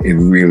it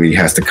really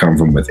has to come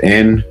from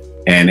within,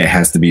 and it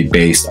has to be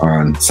based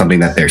on something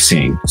that they're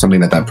seeing, something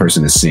that that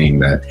person is seeing,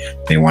 that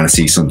they want to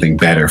see something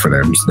better for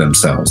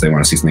themselves. They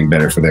want to see something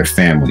better for their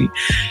family.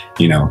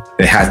 You know,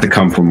 it has to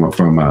come from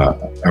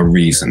a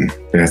reason.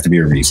 There has to be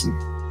a reason.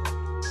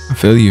 I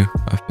feel you.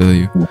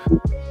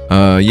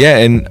 Yeah,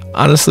 and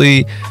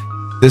honestly,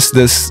 this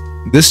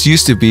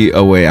used to be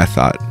a way I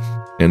thought.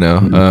 You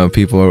know,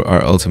 people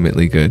are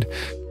ultimately good.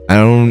 I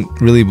don't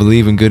really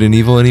believe in good and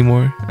evil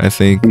anymore. I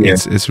think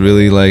it's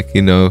really like,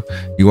 you know,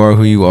 you are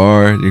who you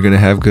are. You're gonna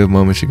have good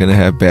moments. You're gonna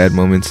have bad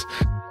moments.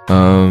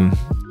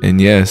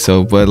 And yeah,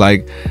 so but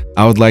like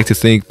I would like to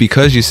think,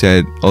 because you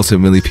said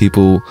ultimately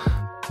people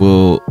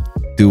will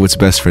do what's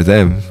best for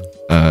them,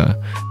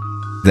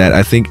 that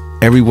I think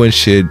everyone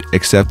should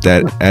accept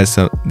that as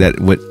something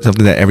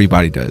that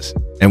everybody does,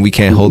 and we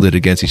can't hold it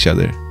against each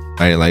other,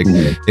 right? Like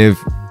if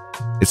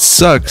it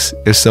sucks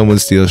if someone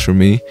steals from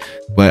me,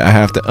 but I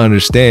have to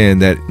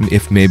understand that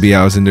if maybe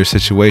I was in their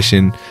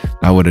situation,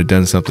 I would have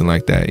done something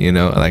like that, you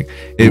know? Like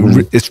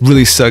it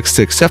really sucks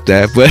to accept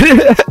that, but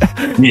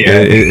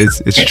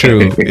it's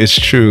true. It's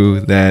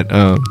true that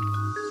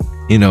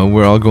you know,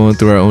 we're all going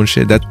through our own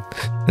shit.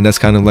 And that's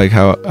kind of like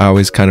how I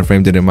always kind of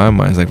framed it in my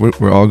mind. It's like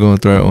we're all going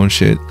through our own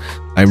shit.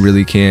 I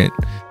really can't,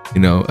 you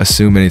know,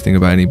 assume anything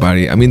about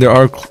anybody. I mean, there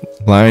are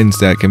lines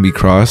that can be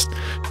crossed,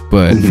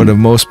 but for the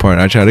most part,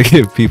 I try to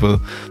give people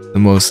the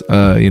most,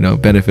 you know,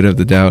 benefit of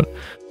the doubt.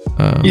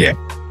 But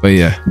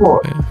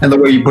well, and the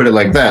way you put it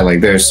like that,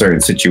 like there are certain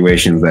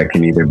situations that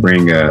can either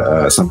bring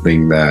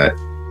something that,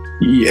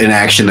 an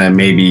action that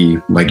maybe,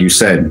 like you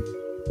said,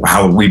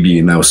 how would we be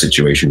in those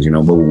situations? You know,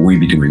 what would we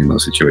be doing in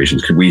those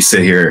situations? Could we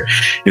sit here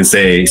and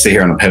sit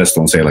here on a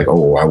pedestal and say like,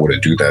 oh, I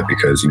wouldn't do that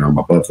because, you know, I'm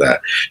above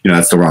that. You know,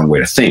 that's the wrong way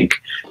to think.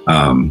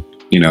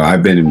 You know,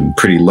 I've been in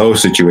pretty low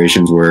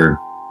situations where,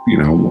 you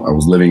know, I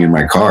was living in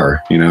my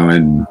car, you know,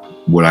 and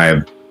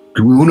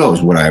who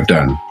knows what I have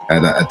done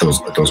at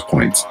those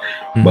points.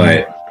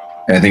 But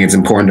I think it's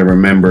important to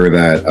remember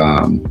that,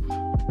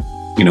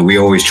 you know, we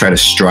always try to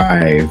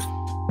strive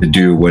to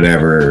do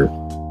whatever,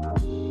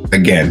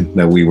 again,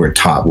 that we were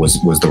taught was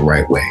the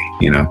right way,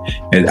 you know.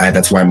 And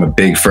that's why I'm a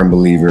big firm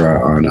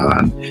believer on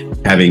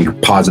having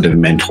positive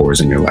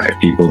mentors in your life,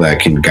 people that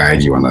can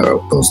guide you on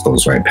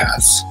those right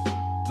paths.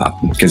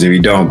 Because if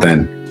you don't,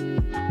 then,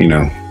 you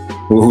know,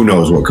 who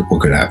knows what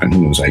could happen?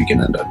 Who knows how you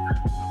can end up?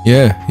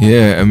 Yeah.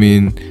 I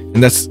mean,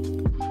 and that's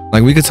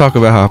like, we could talk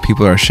about how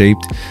people are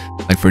shaped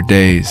like for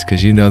days,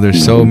 because, you know,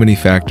 there's so many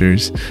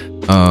factors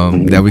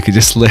that we could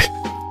just list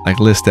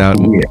out.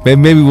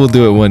 Maybe we'll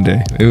do it one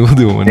day.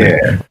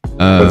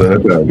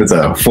 That's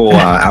a full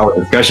hour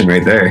discussion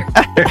right there.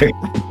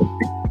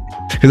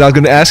 Because I was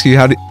going to ask you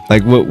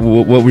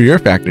what were your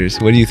factors?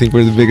 What do you think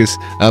were the biggest?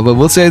 But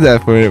we'll save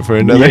that for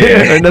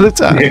another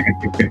time.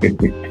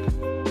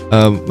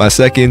 My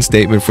second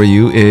statement for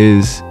you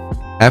is,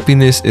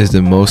 happiness is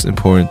the most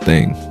important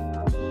thing.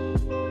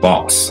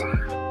 False.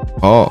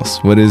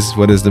 What is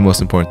the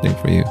most important thing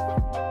for you?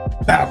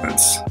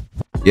 Balance.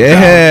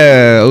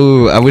 Yeah.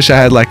 Ooh, I wish I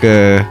had like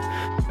a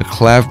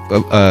clap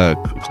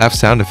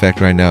sound effect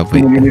right now.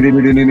 But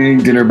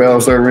dinner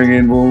bells start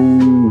ringing.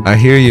 Boom. I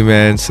hear you,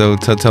 man. So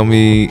tell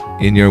me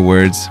in your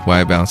words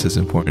why balance is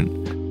important.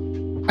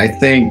 I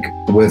think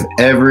for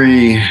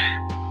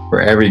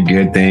every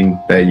good thing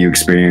that you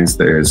experience,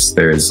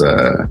 there's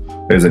a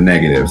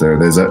negative.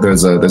 There's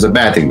a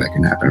bad thing that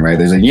can happen, right?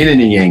 There's a yin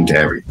and a yang to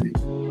everything,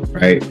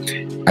 right?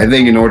 I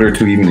think in order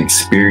to even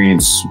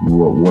experience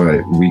what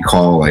we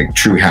call like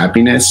true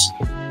happiness,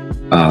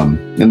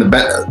 and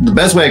the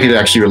best way I could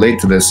actually relate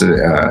to this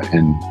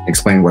and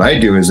explain what I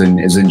do is in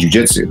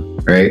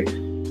jujitsu, right?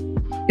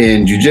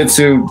 In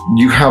jujitsu,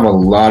 you have a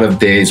lot of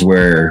days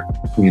where,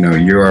 you know,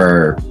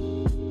 you're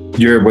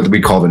what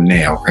we call the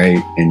nail,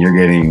 right? And you're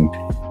getting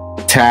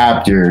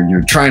tapped.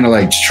 You're trying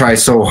to try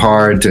so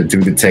hard to do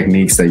the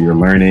techniques that you're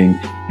learning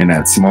in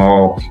that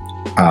small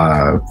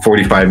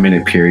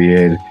 45-minute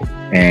period.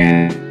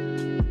 And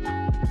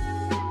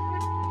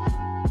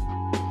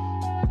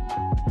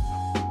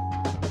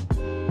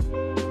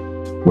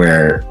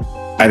where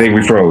I think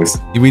we froze.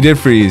 We did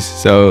freeze.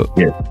 So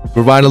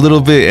rewind a little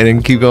bit and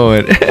then keep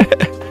going.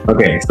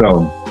 Okay.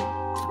 So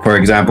for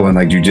example, in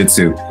like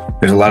jujitsu,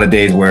 there's a lot of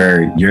days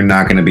where you're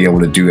not going to be able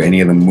to do any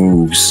of the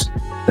moves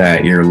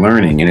that you're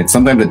learning. And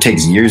sometimes it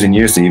takes years and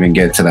years to even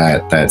get to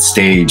that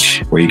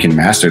stage where you can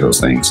master those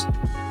things.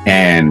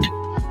 And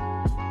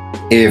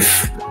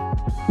if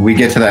we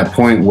get to that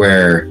point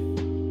where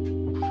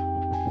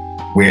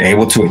we're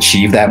able to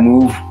achieve that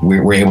move,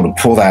 we're able to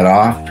pull that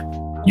off,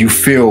 you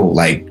feel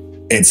like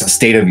it's a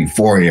state of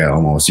euphoria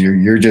almost.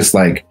 You're just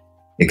like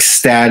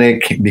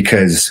ecstatic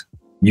because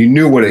you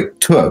knew what it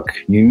took.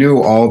 You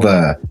knew all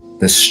the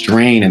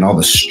strain and all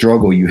the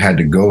struggle you had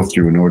to go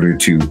through in order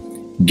to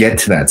get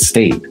to that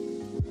state.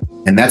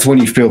 And that's when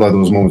you feel like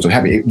those moments of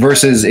happiness.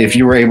 Versus if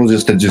you were able to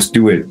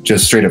do it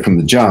just straight up from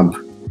the jump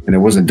and it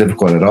wasn't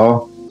difficult at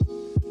all,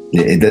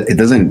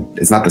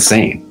 it's not the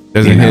same.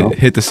 It doesn't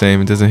hit the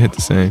same. It doesn't hit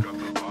the same.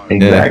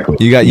 Exactly.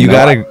 Yeah. You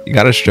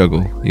gotta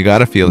struggle. You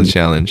gotta feel the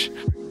challenge.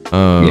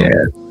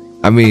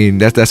 I mean,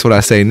 that's what I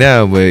say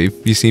now. But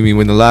if you see me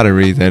win the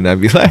lottery, then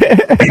I'd be like,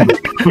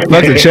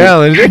 "Fuck the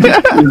challenge."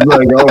 He's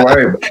like, "All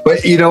right,"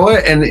 but you know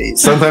what? And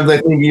sometimes I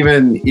think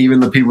even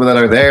the people that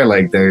are there,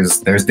 like there's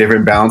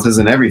different balances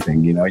in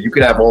everything. You know, you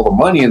could have all the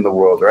money in the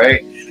world,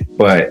 right?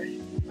 But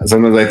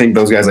sometimes I think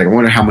those guys, like, I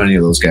wonder how many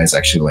of those guys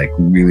actually like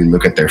really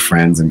look at their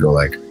friends and go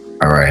like,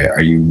 "All right,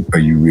 are you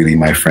really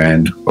my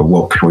friend? At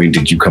what point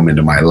did you come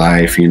into my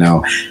life?" You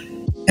know.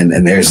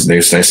 And there's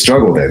that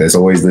struggle there. There's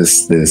always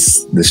this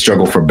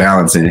struggle for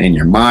balance in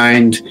your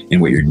mind, in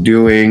what you're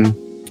doing,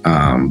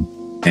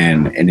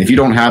 and if you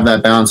don't have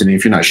that balance, and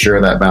if you're not sure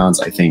of that balance,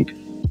 I think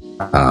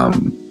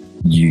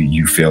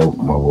you feel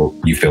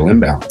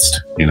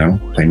imbalanced. You know,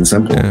 plain and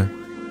simple.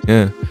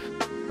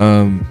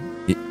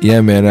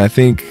 Yeah, man. I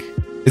think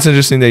it's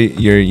interesting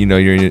that you're in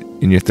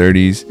your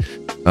 30s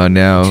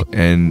now,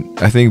 and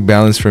I think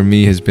balance for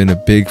me has been a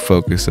big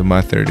focus of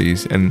my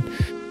 30s, and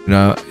you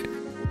know.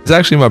 It's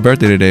actually my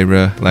birthday today,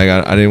 bro. Like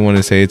I didn't want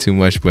to say it too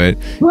much, but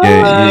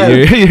yeah,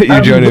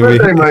 you're joining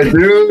birthday, me. My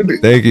dude.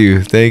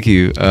 Thank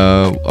you.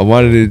 I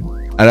wanted to,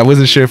 and I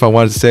wasn't sure if I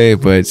wanted to say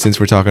it, but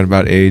since we're talking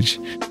about age,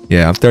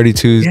 yeah, I'm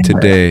 32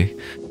 today.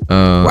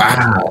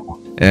 Wow.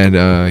 And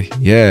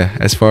yeah,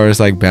 as far as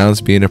like balance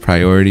being a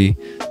priority,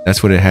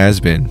 that's what it has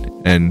been,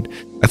 and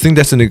I think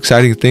that's an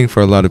exciting thing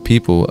for a lot of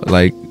people.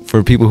 Like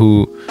for people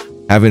who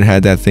haven't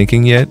had that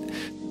thinking yet.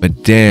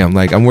 But damn,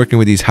 like I'm working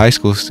with these high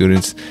school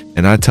students,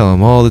 and I tell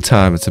them all the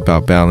time it's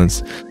about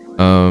balance.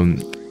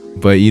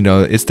 But you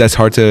know, that's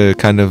hard to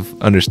kind of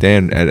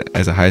understand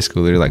as a high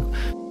schooler. Like,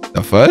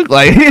 the fuck,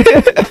 like,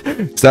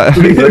 stop.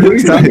 What are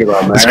you talking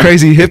about, man? This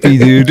crazy hippie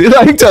dude,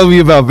 like, tell me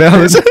about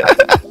balance.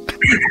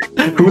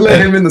 Who let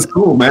him in the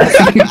school, man?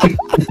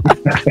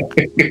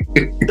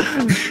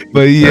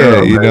 But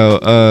yeah, you know,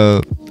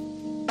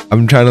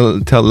 I'm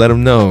trying to let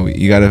them know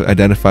you got to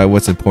identify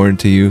what's important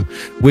to you,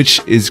 which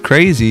is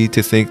crazy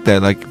to think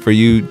that like for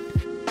you,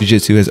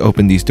 jiu-jitsu has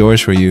opened these doors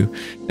for you.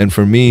 And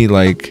for me,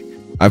 like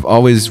I've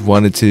always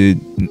wanted to,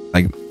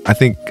 like, I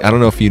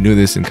don't know if you knew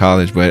this in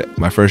college, but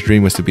my first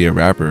dream was to be a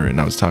rapper. And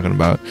I was talking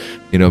about,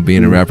 you know,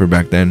 being a rapper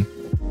back then.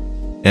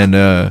 And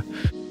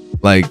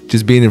like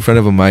just being in front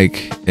of a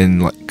mic,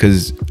 and like,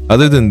 cause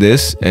other than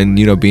this and,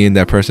 you know, being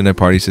that person at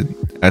parties to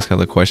ask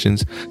hella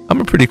questions,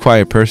 I'm a pretty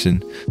quiet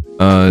person.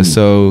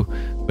 So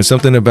but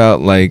something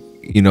about like,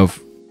 you know,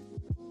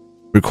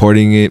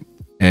 recording it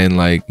and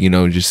like, you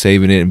know, just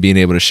saving it and being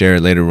able to share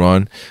it later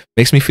on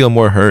makes me feel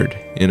more heard,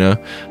 you know.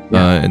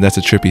 And that's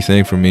a trippy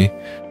thing for me.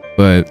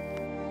 But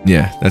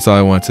yeah, that's all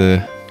I want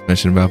to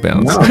mention about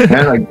balance. No,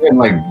 man, again,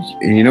 like,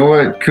 you know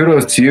what,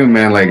 kudos to you,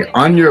 man. Like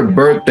on your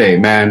birthday,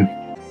 man,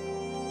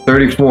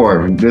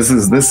 34, this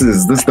is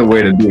the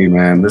way to be,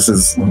 man. This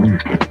is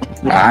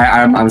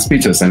I'm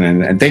speechless,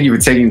 and thank you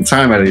for taking the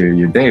time out of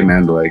your day,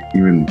 man, to like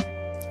even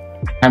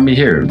have me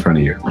here in front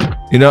of you.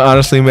 You know,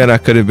 honestly, man, I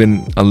could have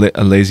been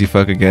a lazy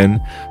fuck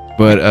again,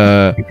 but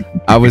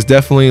I was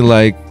definitely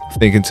like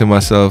thinking to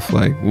myself,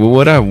 like, well,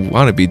 what I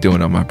want to be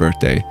doing on my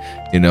birthday,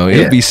 you know.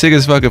 It'd be sick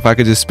as fuck if I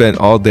could just spend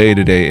all day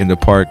today in the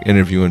park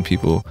interviewing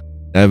people.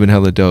 That'd been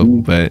hella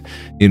dope. But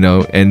you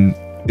know, and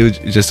it was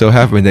just so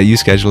happened that you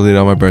scheduled it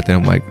on my birthday.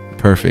 I'm like,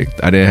 perfect.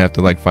 I didn't have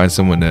to like find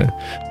someone to,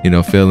 you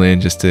know, fill in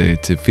just to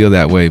feel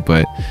that way.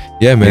 But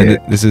yeah, man,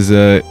 this is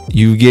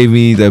you gave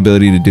me the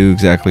ability to do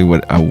exactly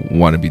what I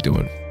want to be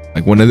doing.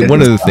 Like one of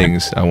the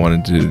things I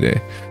wanted to do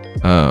today.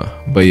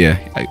 But yeah,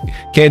 I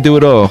can't do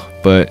it all,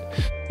 but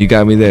you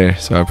got me there,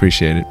 so I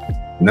appreciate it.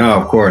 No,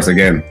 of course.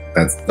 Again,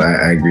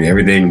 I agree.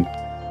 Everything,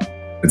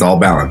 it's all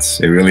balance.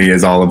 It really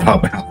is all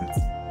about balance.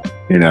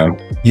 You know.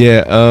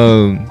 Yeah.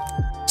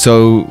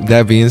 So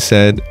that being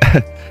said,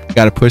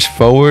 got to push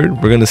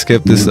forward. We're gonna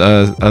skip this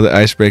other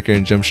icebreaker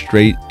and jump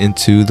straight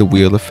into the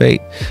Wheel of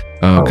Fate,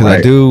 because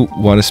I do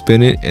want to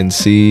spin it and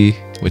see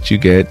what you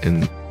get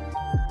and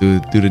do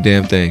the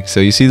damn thing. So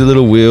you see the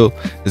little wheel.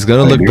 It's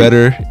gonna look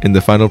better in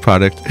the final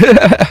product.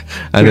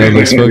 I know it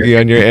looks smoky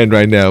on your end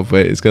right now,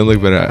 but it's gonna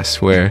look better, I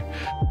swear.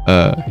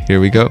 Here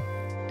we go.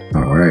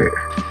 All right.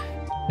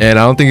 And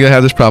I don't think you'll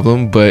have this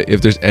problem, but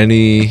if there's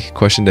any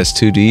question that's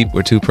too deep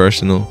or too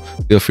personal,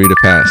 feel free to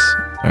pass.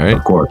 All right.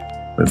 Of course.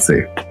 Let's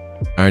see.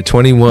 All right,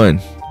 21.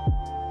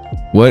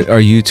 What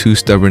are you too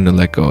stubborn to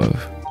let go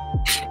of?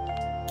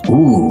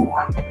 Ooh,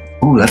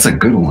 that's a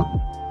good one.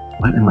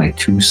 What am I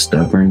too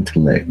stubborn to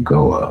let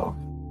go of?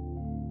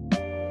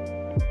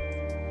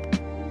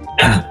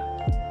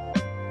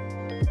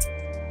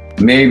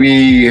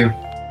 Maybe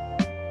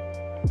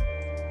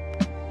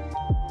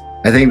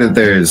I think that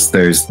there's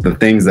the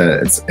things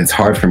that it's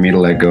hard for me to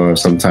let go of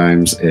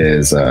sometimes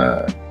is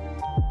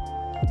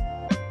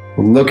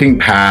looking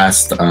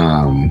past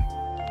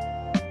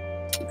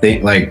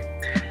like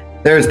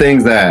there's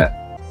things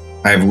that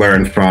I've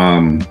learned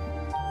from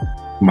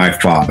my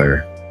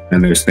father,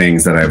 and there's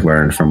things that I've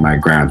learned from my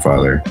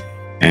grandfather,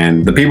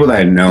 and the people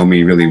that know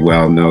me really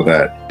well know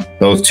that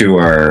those two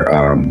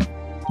are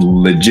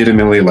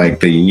legitimately like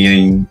the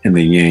yin and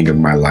the yang of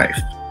my life.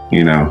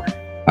 You know,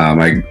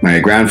 my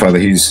grandfather,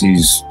 he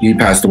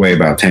passed away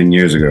about 10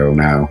 years ago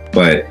now,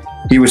 but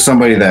he was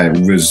somebody that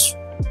was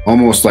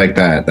almost like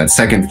that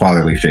second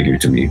fatherly figure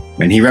to me,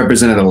 and he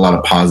represented a lot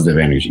of positive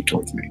energy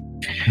towards me.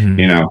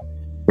 You know,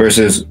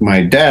 versus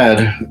my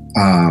dad,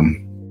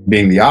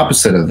 being the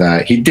opposite of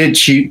that. He did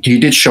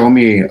show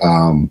me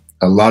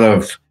a lot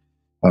of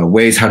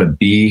ways how to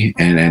be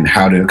and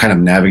how to kind of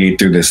navigate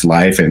through this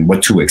life and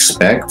what to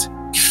expect.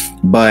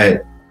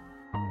 But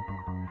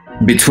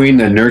between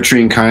the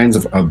nurturing kinds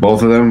of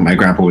both of them, my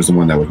grandpa was the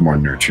one that was more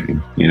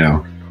nurturing, you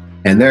know.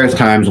 And there's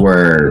times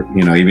where,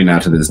 you know, even now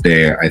to this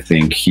day, I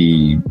think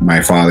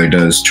my father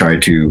does try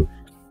to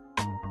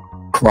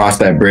cross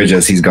that bridge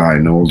as he's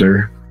gotten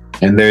older.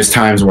 And there's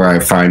times where I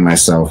find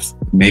myself,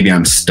 maybe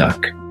I'm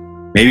stuck.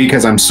 Maybe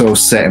because I'm so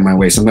set in my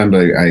way. Sometimes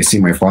I see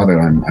my father,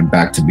 I'm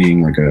back to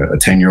being like a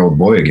 10-year-old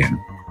boy again.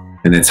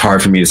 And it's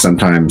hard for me to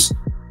sometimes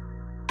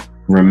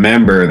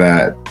remember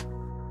that,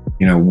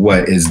 you know,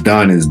 what is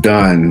done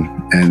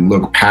and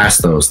look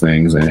past those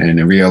things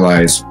and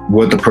realize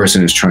what the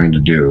person is trying to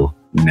do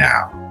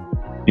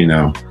now, you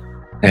know.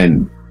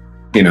 And,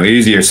 you know,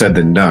 easier said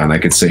than done. I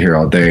could sit here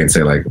all day and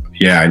say like,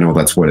 yeah, I know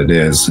that's what it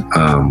is,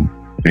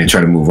 and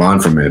try to move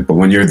on from it. But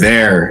when you're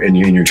there and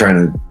you're trying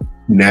to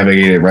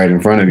navigate it right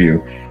in front of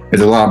you,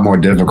 it's a lot more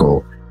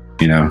difficult,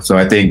 you know. So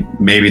I think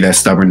maybe that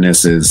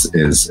stubbornness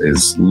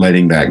is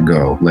letting that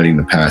go, letting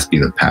the past be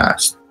the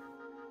past.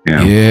 You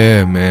know?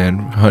 Yeah,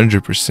 man,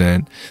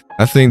 100%.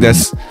 I think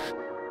that's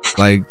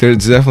like,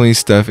 there's definitely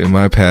stuff in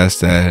my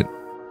past that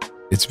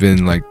it's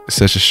been like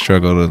such a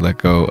struggle to let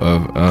go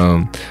of.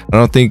 I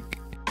don't think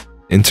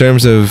in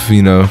terms of,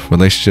 you know,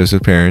 relationships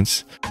with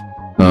parents,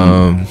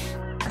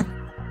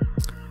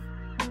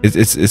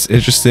 it's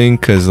interesting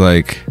because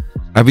like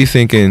I be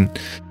thinking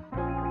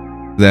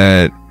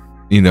that,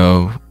 you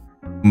know,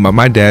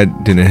 my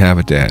dad didn't have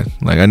a dad.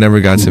 Like I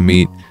never got to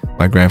meet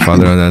my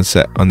grandfather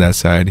on that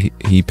side.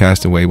 He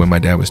passed away when my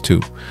dad was 2.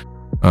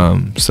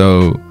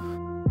 So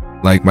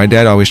like my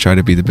dad always tried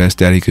to be the best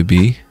dad he could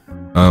be.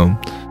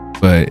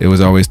 But it was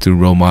always through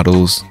role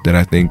models that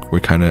I think were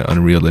kind of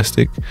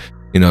unrealistic,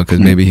 you know, because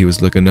maybe he was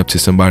looking up to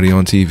somebody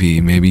on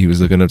TV. Maybe he was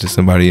looking up to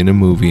somebody in a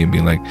movie and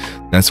being like,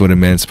 that's what a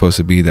man's supposed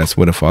to be. That's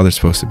what a father's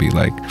supposed to be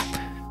like.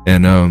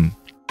 And,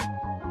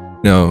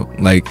 you know,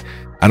 like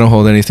I don't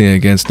hold anything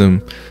against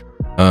him.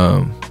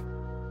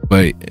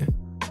 But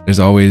there's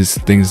always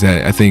things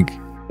that I think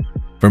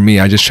for me,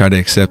 I just try to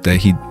accept that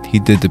he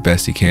did the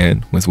best he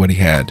can with what he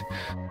had.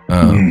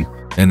 And,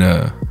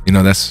 you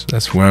know,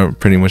 that's where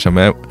pretty much I'm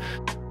at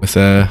with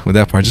that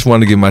part. I just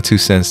wanted to give my 2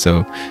 cents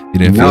so you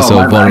didn't feel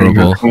so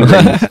vulnerable.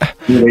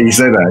 You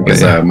say that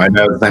because my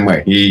dad was the same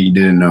way. He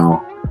didn't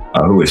know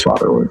who his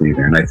father was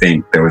either, and I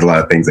think there was a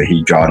lot of things that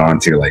he jawed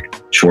onto, like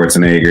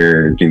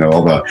Schwarzenegger. You know,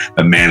 all the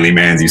manly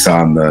mans you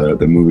saw in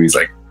the movies.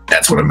 Like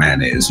that's what a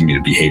man is. You need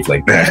to behave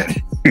like that.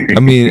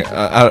 I mean,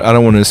 I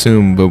don't want to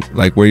assume, but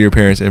like, were your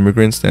parents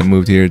immigrants that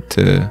moved here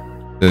to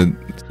the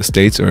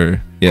States,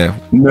 or yeah?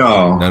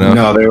 No,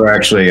 they were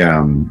actually.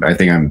 I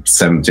think I'm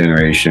 7th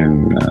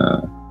generation.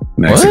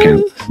 Mexican.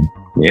 What?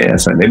 Yeah,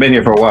 so they've been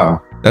here for a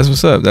while. That's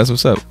what's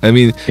up. I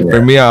mean,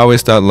 for me, I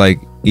always thought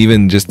like,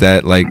 even just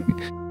that, like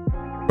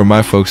for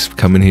my folks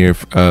coming here,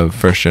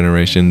 first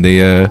generation, they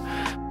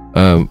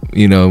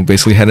you know,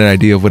 basically had an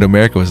idea of what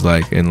America was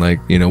like, and like,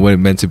 you know, what it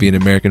meant to be an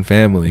American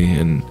family,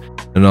 and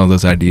all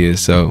those ideas.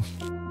 So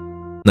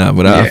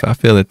but I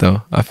feel it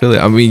though. I feel it.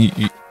 I mean,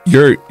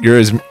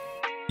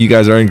 you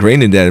guys are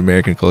ingrained in that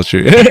American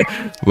culture.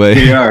 But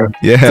we are.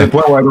 Yeah, to the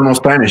point where I don't know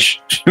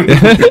Spanish.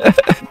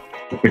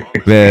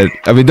 Man,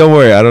 I mean, don't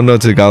worry, I don't know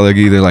Tagalog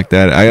either like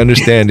that. I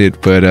understand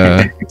it, but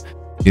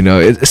you know,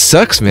 it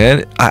sucks,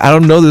 man. I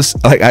don't know this.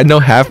 Like, I know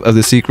half of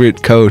the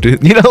secret code.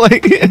 You know,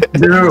 like, dude,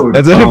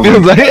 that's what it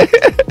feels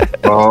like.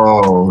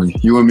 Oh,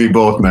 you and me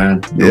both,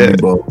 man. You and me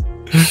both.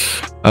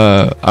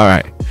 All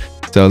right.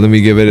 So let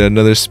me give it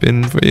another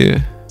spin for you.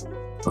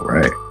 All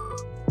right.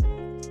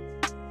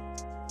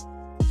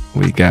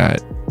 We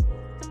got.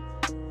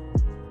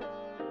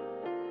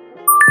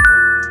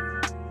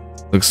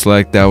 Looks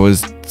like that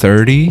was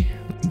 30.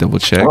 Double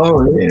check.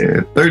 Oh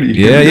yeah, 30.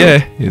 Yeah,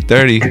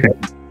 30.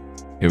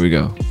 Here we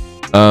go.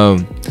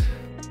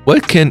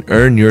 What can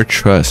earn your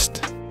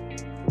trust?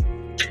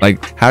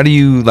 Like, how do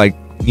you, like,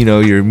 you know,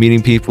 you're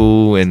meeting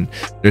people and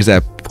there's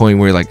that point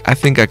where like, I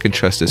think I can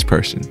trust this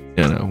person.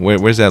 You know,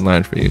 where's that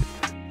line for you?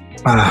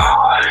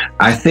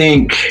 I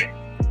think,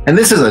 and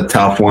this is a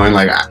tough one.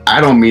 Like, I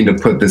don't mean to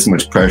put this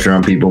much pressure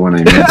on people when I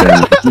meet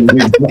them.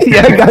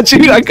 Yeah,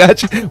 I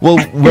got you. Well,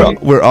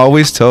 we're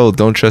always told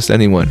don't trust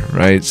anyone,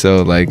 right?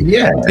 So like,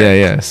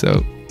 yeah.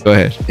 So go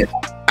ahead.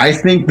 I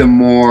think the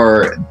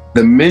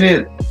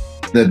minute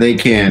that they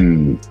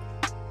can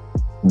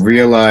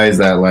realize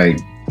that like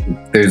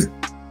there's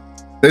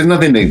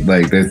nothing they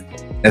like,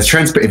 that's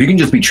transparent. If you can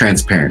just be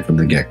transparent from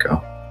the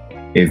get-go,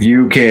 if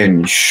you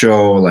can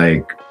show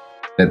like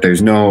that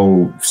there's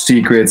no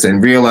secrets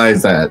and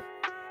realize that,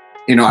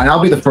 you know, and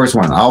I'll be the first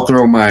one. I'll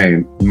throw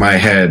my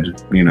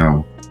head, you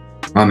know,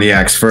 on the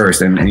axe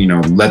first, and you know,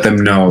 let them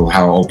know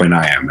how open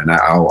I am, and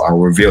I'll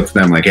reveal to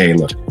them like, hey,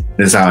 look,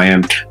 this is how I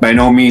am. By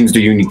no means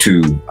do you need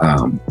to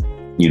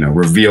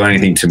reveal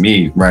anything to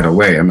me right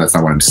away. That's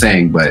not what I'm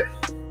saying, but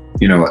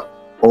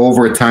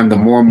over time, the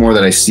more and more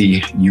that I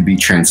see you be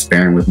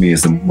transparent with me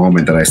is the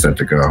moment that I start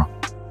to go,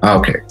 oh,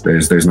 okay,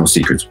 there's no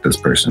secrets with this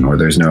person, or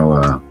there's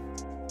no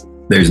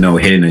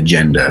hidden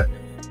agenda.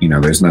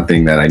 There's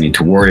nothing that I need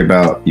to worry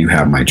about. You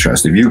have my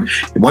trust.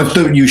 Once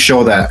you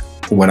show that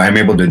what I'm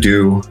able to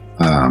do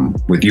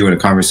with you in a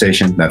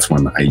conversation, that's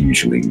when I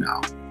usually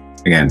know.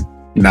 Again,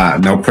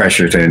 no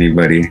pressure to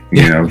anybody.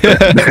 You don't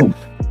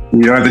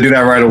have to do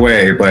that right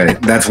away, but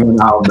that's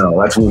when I'll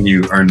know. That's when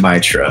you earn my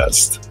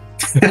trust.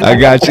 I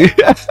got you.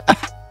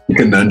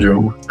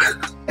 Conundrum.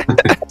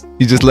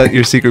 You just let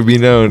your secret be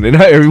known, and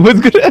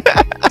everyone's gonna.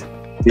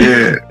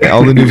 Yeah.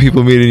 All the new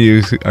people meeting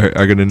you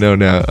are gonna know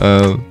now.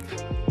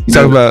 You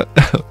talked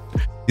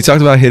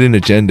about hidden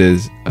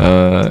agendas,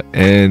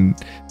 and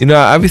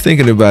I've been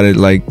thinking about it.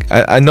 Like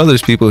I know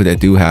there's people that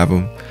do have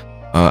them.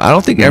 I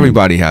don't think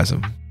everybody has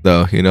them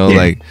though.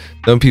 Like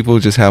some people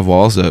just have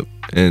walls up,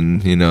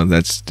 and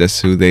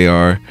that's who they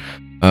are.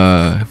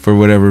 For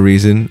whatever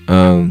reason.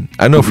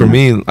 I know for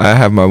me, I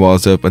have my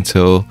walls up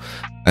until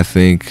I'm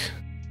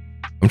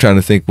trying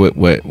to think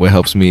what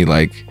helps me,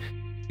 like,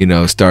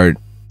 start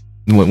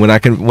when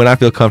I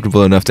feel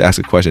comfortable enough to ask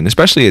a question,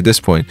 especially at this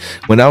point.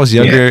 When I was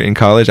younger in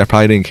college, I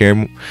probably didn't care,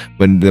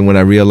 but then when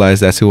I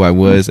realized that's who I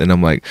was, and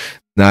I'm like,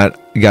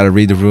 you got to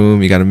read the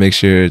room, you got to make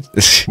sure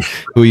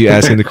who you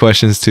asking the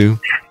questions to.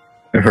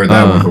 I heard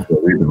that one before.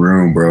 Read the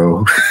room,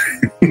 bro.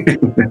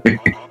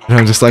 And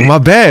I'm just like, my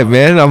bad,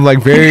 man. I'm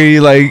like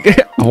very like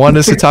I want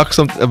us to talk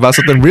about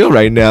something real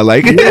right now.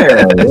 Like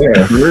yeah,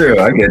 for real.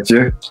 I get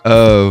you.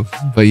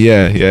 But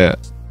yeah.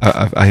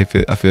 I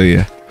feel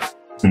you.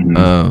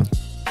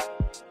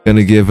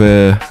 Gonna give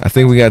I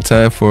think we got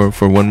time for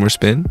one more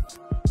spin.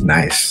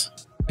 Nice.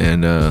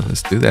 And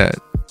let's do that.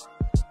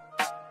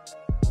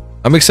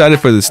 I'm excited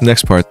for this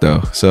next part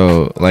though.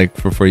 So like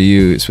for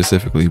you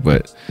specifically,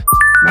 but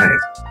nice.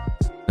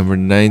 Number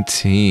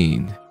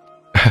 19.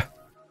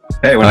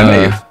 Hey, when I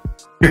met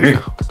you.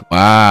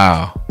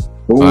 Wow.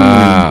 Ooh.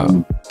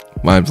 Wow.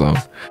 Mind blown.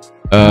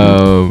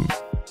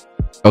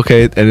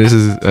 Okay, and this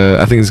is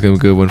I think it's gonna be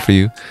a good one for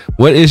you.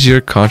 What is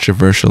your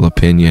controversial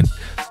opinion?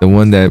 The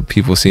one that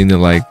people seem to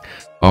like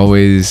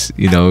always,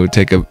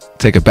 take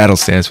a battle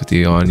stance with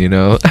you on,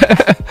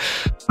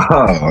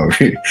 Oh,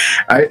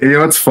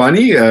 it's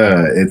funny.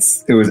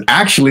 It was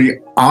actually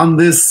on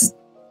this.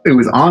 It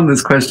was on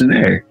this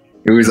questionnaire.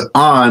 It was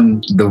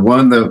on the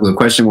one. The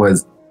question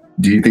was,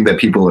 do you think that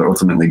people are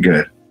ultimately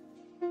good?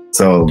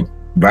 So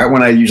right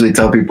when I usually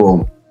tell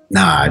people,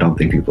 nah, I don't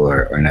think people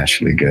are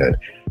naturally good,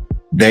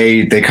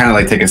 they kind of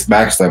like take a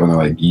back step and they're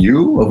like,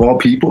 you of all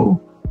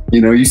people,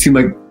 you seem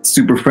like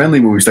super friendly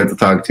when we start to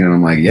talk to you. And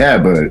I'm like, yeah,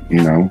 but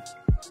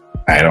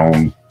I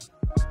don't.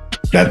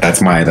 That's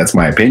my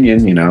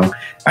opinion.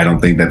 I don't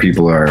think that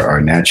people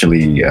are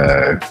naturally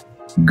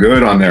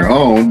good on their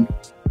own.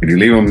 If you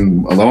leave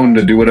them alone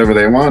to do whatever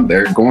they want,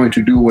 they're going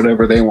to do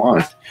whatever they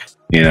want.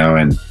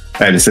 And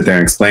I had to sit there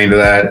and explain to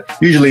that.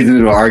 Usually into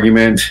an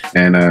argument,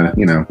 and I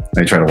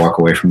try to walk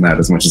away from that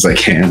as much as I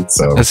can.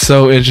 So that's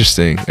so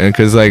interesting, and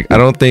because like I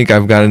don't think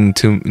I've gotten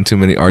into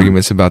many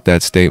arguments about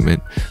that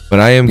statement,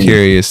 but I am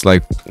curious,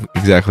 like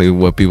exactly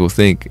what people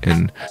think.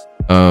 And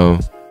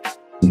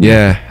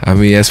yeah, I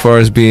mean, as far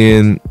as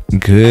being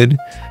good,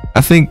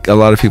 I think a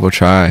lot of people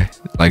try.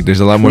 Like, there's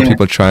a lot more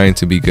people trying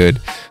to be good,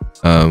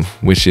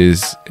 which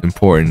is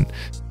important.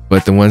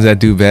 But the ones that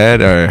do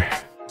bad are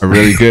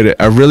really good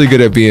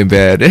at being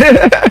bad.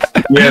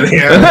 Yeah, they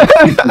are.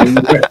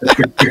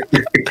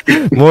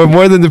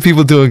 more than the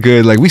people doing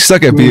good. Like, we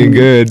suck at being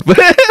good.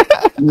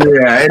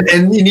 Yeah,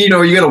 and you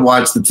gotta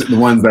watch the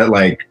ones that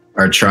like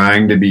are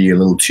trying to be a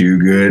little too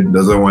good.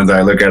 Those are the ones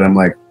I look at. I'm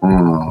like,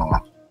 oh,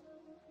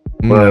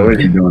 what are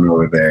you doing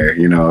over there?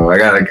 I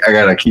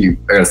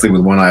gotta sleep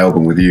with one eye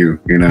open with you.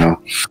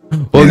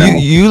 Well,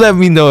 you let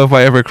me know if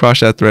I ever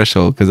cross that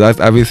threshold, because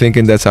I've been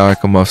thinking that's how I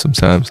come off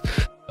sometimes.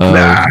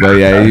 But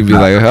yeah, you'd be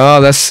like, oh,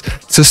 that's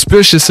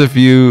suspicious of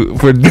you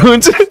for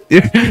doing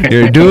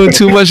you're doing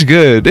too much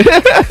good.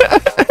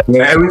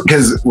 Yeah,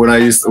 because when I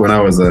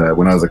was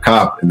a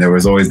cop, and there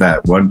was always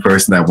that one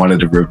person that wanted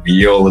to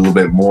reveal a little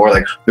bit more,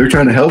 like, they're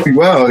trying to help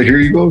you out. Here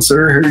you go,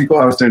 sir. Here you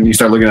go. And you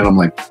start looking at them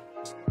like,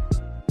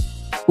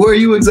 who are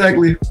you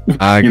exactly?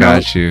 I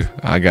got you.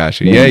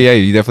 Yeah,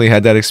 you definitely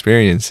had that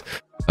experience.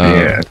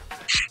 Yeah.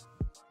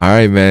 All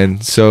right,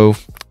 man. So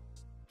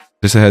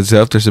just a heads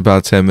up, there's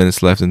about 10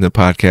 minutes left in the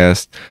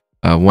podcast.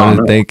 I want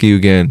to thank you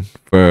again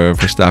for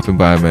stopping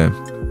by, man.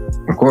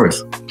 Of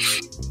course.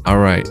 All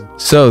right.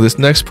 So this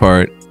next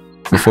part,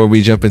 before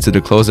we jump into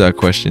the closeout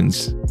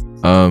questions,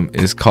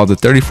 is called the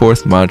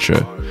 34th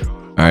mantra.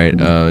 All right.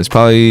 It's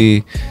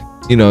probably,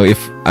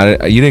 if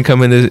you didn't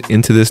come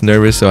into this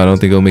nervous, so I don't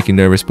think it'll make you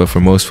nervous. But for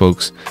most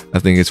folks, I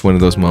think it's one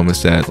of those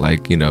moments that,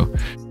 like,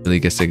 really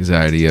gets the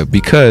anxiety up,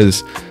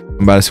 because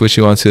I'm about to switch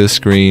you onto a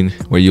screen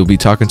where you'll be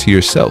talking to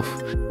yourself.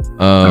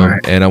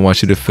 And I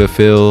want you to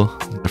fulfill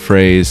the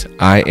phrase,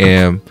 I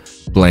am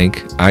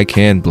blank, I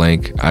can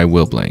blank, I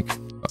will blank.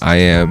 I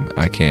am,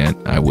 I can,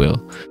 I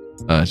will.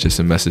 just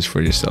a message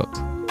for yourself.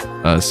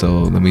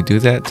 So let me do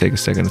that. Take a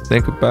second to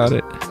think about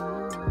it.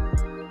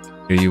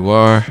 Here you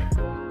are.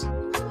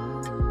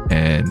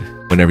 And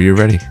whenever you're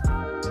ready.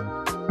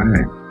 All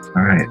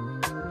right.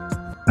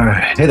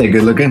 Hey there,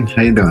 good looking.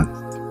 How you doing?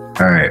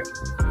 All right.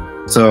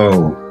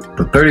 So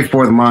the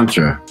 34th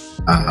mantra.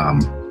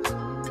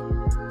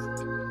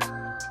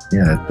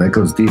 Yeah, that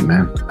goes deep,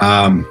 man.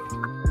 I'm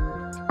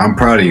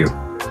proud of you.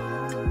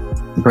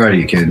 I'm proud of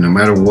you, kid. No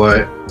matter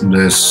what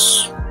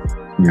this,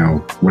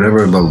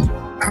 whatever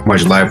how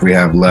much life we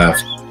have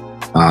left,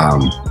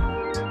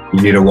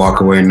 you need to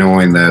walk away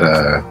knowing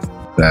that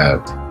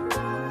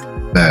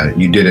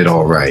you did it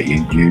all right.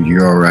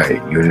 You're all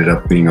right. You ended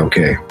up being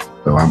okay.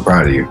 So I'm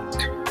proud of you.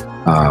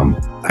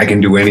 I can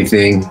do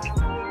anything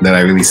that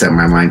I really set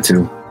my mind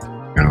to.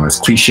 As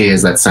cliche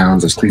as that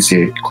sounds, as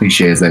cliche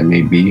as that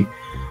may be,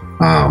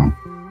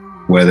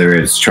 whether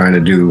it's trying to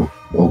do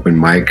open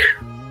mic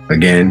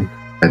again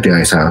at the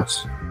Ice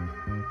House,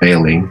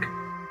 failing,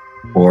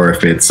 or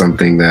if it's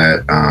something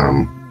that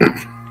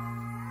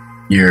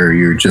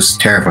you're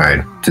just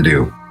terrified to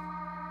do.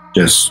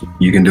 Just,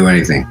 you can do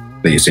anything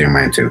that you set your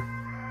mind to.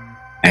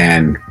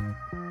 And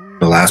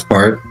the last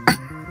part,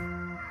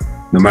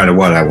 no matter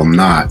what, I will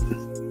not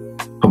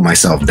put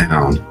myself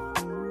down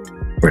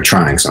for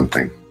trying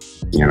something.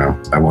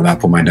 I will not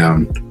put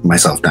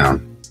myself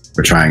down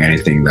for trying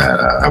anything that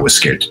I was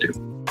scared to do.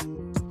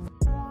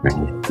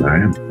 And I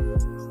am.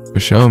 For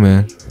sure,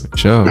 man. For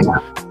sure.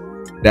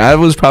 That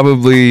was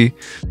probably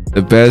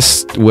the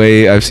best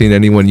way I've seen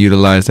anyone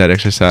utilize that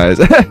exercise.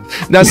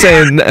 not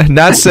saying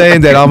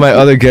that all my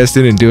other guests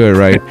didn't do it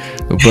right,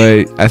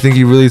 but I think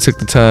you really took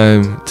the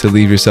time to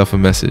leave yourself a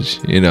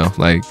message.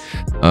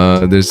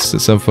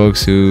 There's some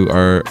folks who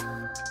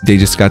they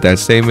just got that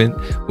statement,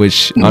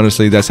 which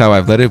honestly, that's how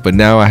I've led it. But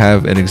now I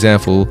have an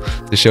example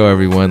to show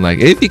everyone, like,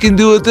 if you can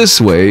do it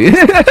this way.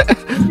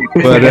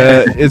 But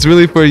it's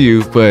really for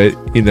you. But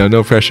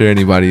no pressure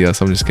anybody else.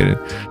 I'm just kidding.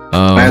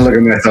 I look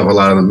at myself a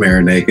lot in the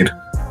mirror naked.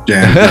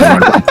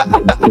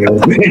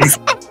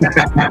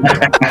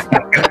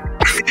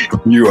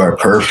 You are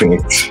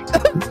perfect.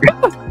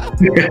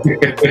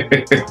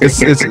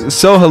 It's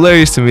so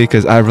hilarious to me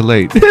because I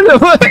relate.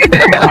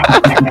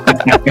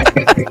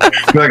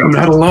 Like, I'm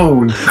not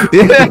alone.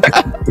 Yeah.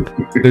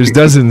 There's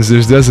dozens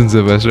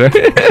of us, right?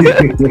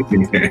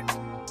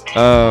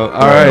 All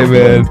right,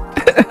 man.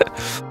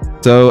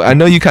 So I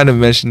know you kind of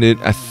mentioned it,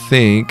 I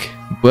think,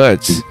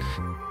 but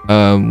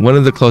one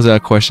of the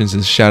closeout questions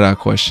is a shout out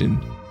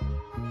question.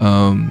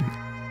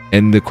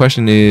 And the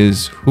question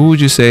is, who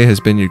would you say has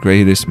been your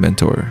greatest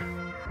mentor?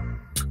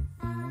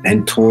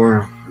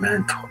 Mentor.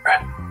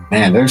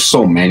 Man, there's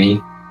so many,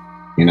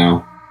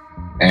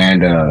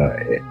 and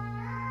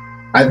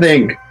I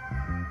think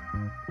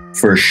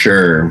for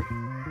sure,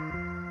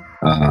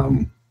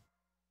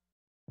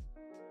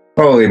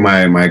 probably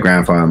my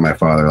grandfather and my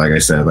father. Like I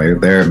said, like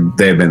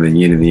they've been the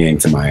yin and the yang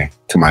to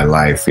my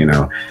life,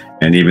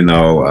 and even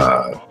though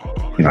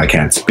I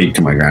can't speak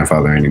to my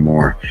grandfather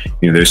anymore,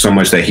 there's so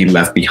much that he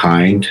left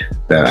behind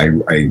that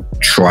I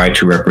try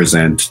to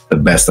represent the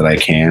best that I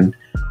can,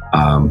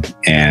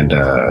 and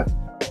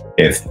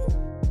if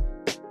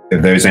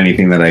there's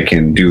anything that I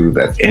can do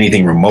that's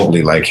anything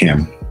remotely like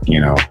him,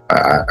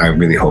 I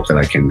really hope that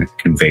I can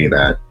convey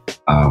that.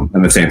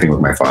 And the same thing with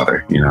my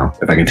father,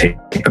 if I can take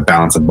the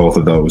balance of both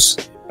of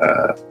those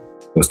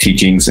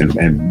teachings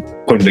and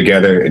put them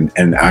together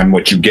and I'm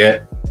what you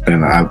get,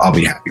 then I'll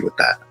be happy with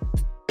that.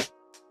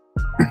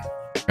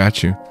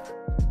 Got you.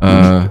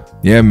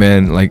 Yeah,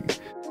 man, like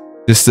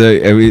just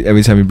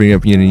every time you bring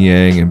up yin and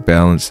yang and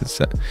balance,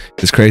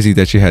 it's crazy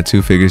that you had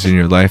two figures in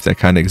your life that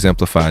kind of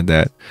exemplified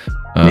that.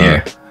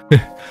 Yeah.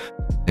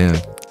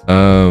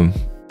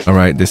 All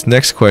right, this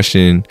next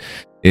question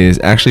is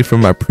actually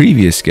from my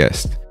previous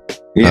guest.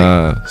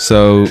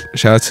 So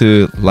shout out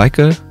to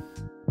Leica.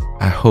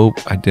 I hope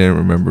I didn't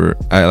remember.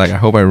 I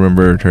hope I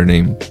remembered her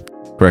name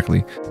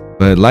correctly.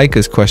 But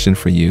Leica's question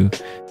for you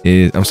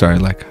is, I'm sorry,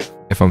 Leica,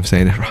 if I'm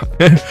saying it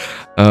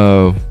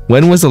wrong.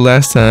 When was the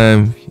last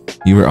time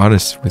you were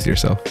honest with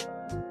yourself?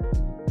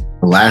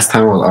 The last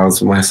time I was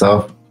honest with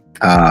myself,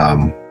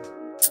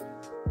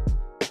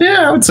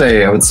 yeah, I would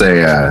say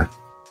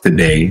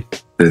today,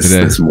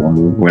 this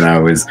morning when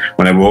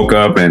I woke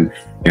up and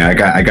I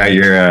got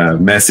your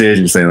message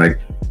and saying like,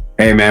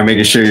 hey man,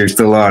 making sure you're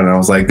still on. And I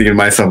was like thinking to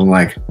myself, I'm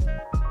like,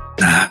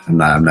 nah,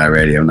 I'm not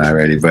ready.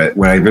 But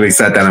when I really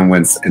sat down and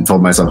went and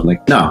told myself, I'm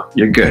like, no,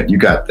 you're good. You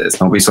got this.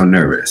 Don't be so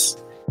nervous.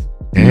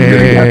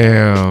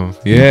 Damn.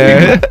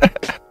 Yeah.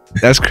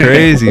 That's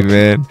crazy,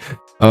 man.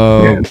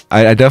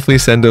 I definitely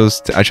send those.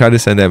 I try to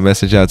send that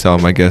message out to all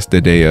my guests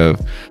the day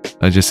of,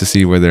 just to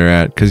see where they're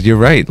at. Cause you're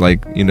right,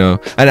 like and I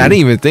didn't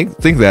even think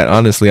that,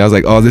 honestly. I was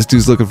like, oh, this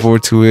dude's looking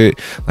forward to it.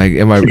 Like,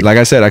 like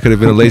I said, I could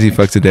have been a lazy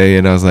fuck today,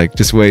 and I was like,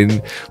 just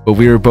waiting. But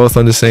we were both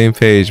on the same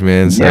page,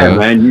 man. So, yeah,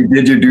 man, you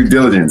did your due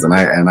diligence, and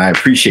I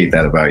appreciate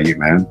that about you,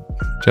 man.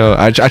 Joe,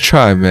 I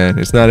try, man.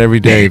 It's not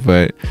every day,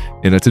 but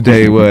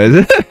today it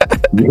was.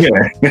 Yeah.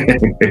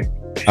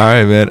 All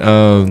right, man.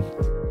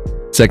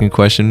 Second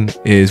question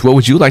is, what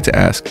would you like to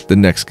ask the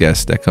next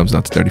guest that comes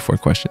on to 34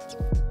 Questions?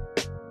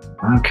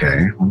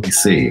 Okay, let me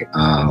see.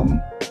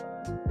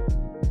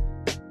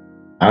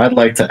 I'd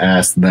like to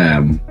ask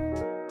them,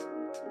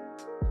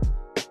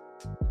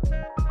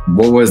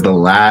 what was the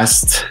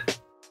last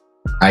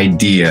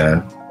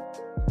idea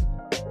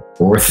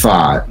or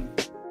thought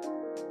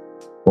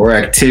or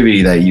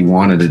activity that you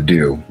wanted to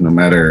do, no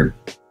matter,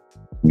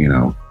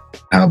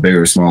 how big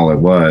or small it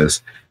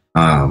was,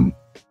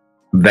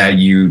 that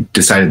you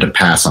decided to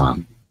pass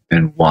on,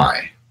 and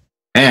why?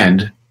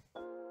 And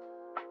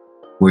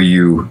will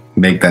you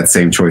make that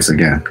same choice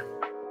again?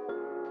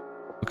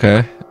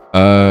 Okay.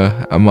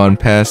 I'm on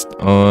passed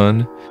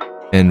on,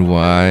 and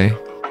why?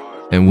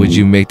 And would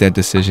you make that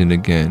decision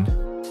again?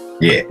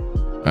 Yeah.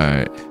 All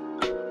right.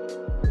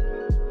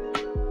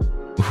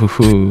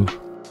 Ooh.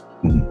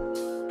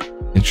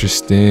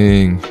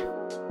 Interesting.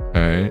 All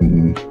right.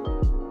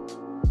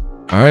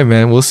 All right,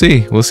 man. We'll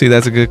see.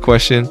 That's a good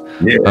question.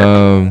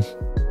 Yeah.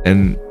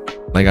 And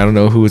I don't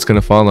know who it's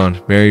gonna fall on.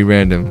 Very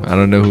random. I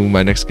don't know who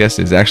my next guest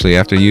is. Actually,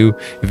 after you,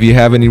 if you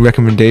have any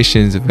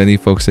recommendations of any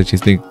folks that you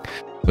think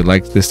would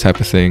like this type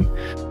of thing,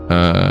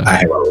 I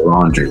have a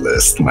laundry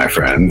list, my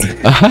friend.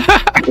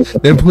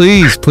 Then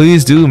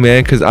please do,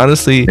 man. Because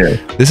honestly,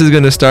 this is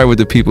gonna start with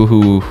the people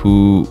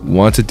who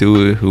want to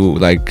do it, who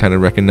kind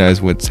of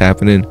recognize what's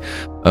happening,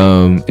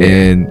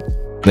 and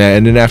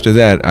then after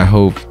that, I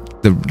hope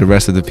the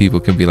rest of the people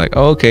can be like,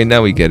 oh, okay,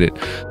 now we get it.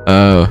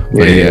 But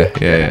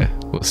yeah.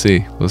 We'll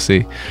see.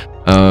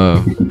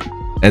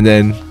 And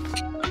then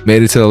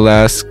made it to the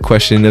last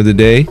question of the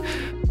day,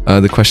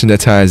 the question that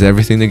ties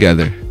everything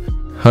together.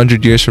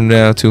 100 years from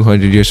now,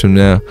 200 years from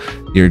now,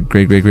 your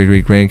great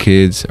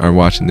grandkids are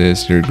watching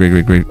this, your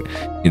great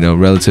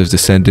relatives,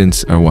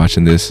 descendants are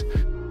watching this.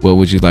 What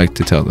would you like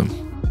to tell them?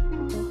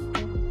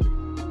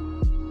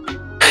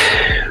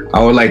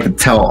 I would like to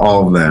tell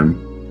all of them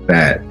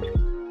that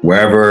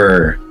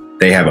wherever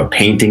they have a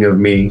painting of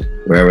me,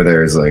 wherever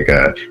there's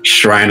a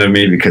shrine of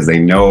me, because they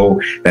know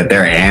that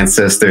their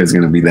ancestor is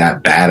going to be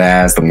that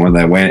badass, the one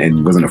that went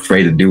and wasn't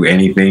afraid to do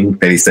anything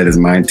that he set his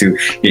mind to.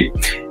 I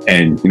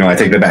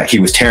take that back. He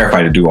was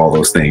terrified to do all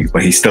those things,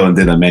 but he still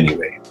did them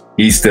anyway.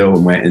 He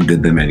still went and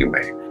did them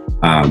anyway,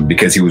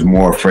 because he was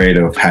more afraid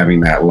of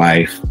having that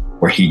life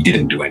where he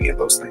didn't do any of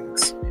those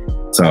things.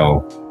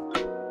 So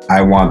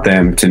I want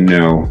them to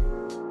know,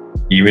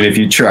 even if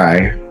you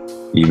try,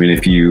 even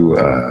if you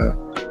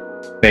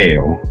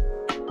fail,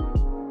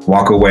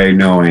 walk away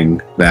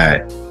knowing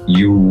that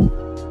you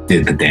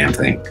did the damn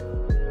thing,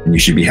 and you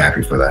should be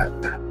happy for that.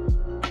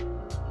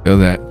 Feel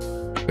that.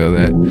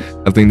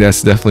 I think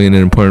that's definitely an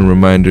important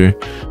reminder.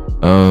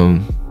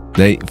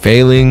 That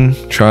failing,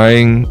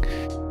 trying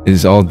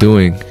is all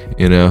doing.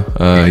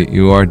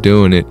 You are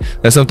doing it.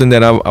 That's something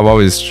that I've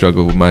always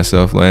struggled with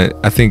myself. I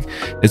think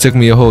it took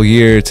me a whole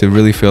year to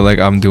really feel like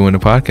I'm doing a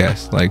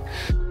podcast.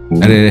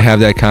 I didn't have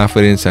that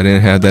confidence. I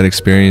didn't have that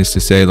experience to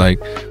say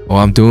oh,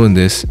 I'm doing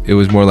this. It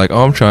was more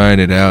oh, I'm trying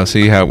it out,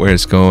 see where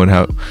it's going,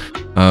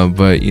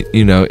 but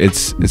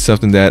it's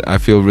something that I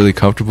feel really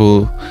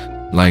comfortable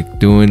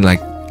doing.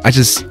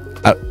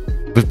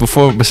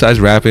 Besides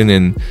rapping,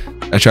 and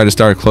I tried to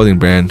start a clothing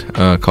brand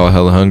called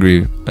Hella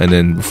Hungry, and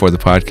then before the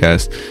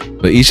podcast.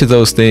 But each of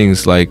those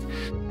things, trying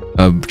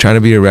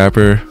to be a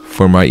rapper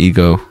for my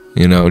ego,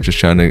 just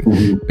trying to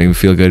make me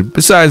feel good,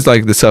 besides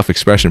the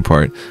self-expression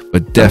part.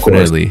 But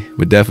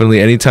definitely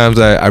any times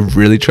I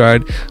really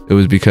tried, it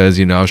was because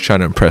I was trying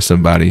to impress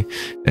somebody,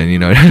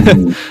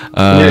 and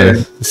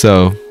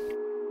so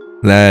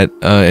that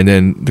and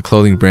then the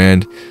clothing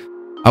brand,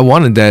 I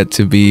wanted that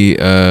to be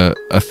a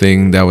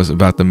thing that was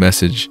about the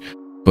message,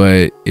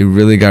 but it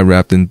really got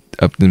wrapped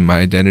up in my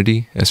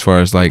identity. As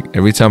far as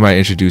every time I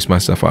introduced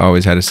myself, I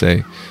always had to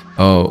say,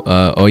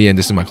 oh yeah,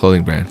 this is my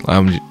clothing brand.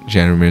 I'm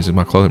Jan Ramirez, is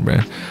my clothing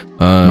brand.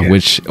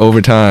 Which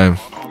over time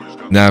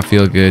did not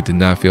feel good, did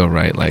not feel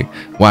right.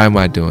 Why am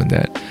I doing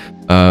that?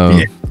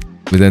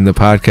 But then the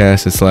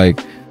podcast, it's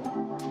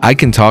I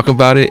can talk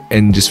about it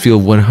and just feel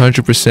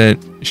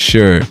 100%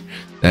 sure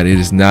that it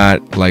is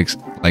not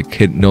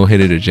no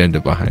hidden agenda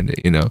behind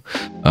it,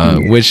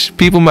 which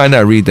people might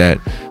not read that,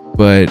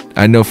 but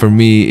I know for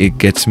me, it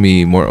gets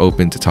me more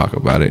open to talk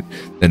about it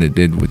than it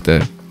did with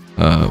the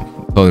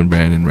clothing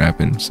brand and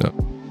rapping. So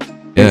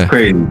yeah, it's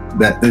crazy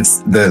that it's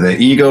the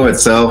ego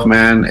itself,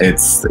 man.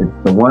 It's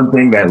the one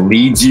thing that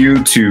leads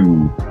you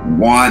to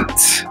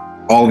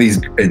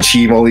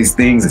achieve all these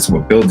things. It's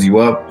what builds you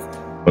up,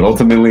 but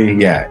ultimately,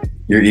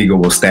 your ego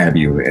will stab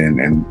you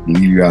and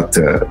leave you out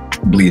to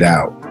bleed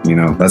out.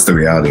 That's the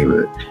reality of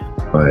it.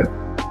 But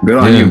good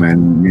on you,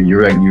 man. You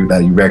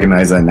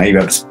recognize that now. You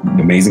got this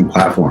amazing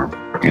platform.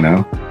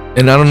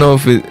 And I don't know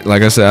if it,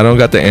 like I said, I don't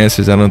got the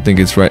answers. I don't think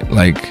it's right.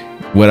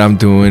 What I'm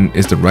doing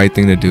is the right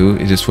thing to do.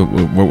 It's just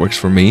what works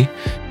for me,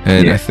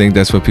 and I think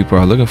that's what people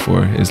are looking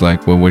for. Is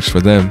what works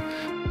for them.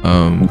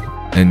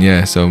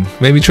 And so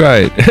maybe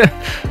try it.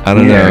 I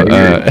don't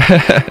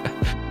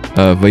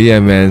know. But yeah,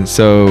 man.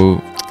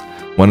 So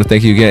want to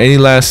thank you again. Any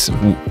last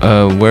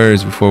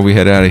words before we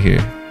head out of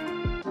here?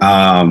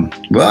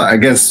 Well, I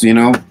guess, you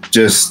know,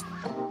 just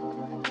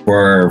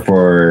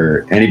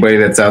for anybody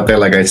that's out there,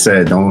 like I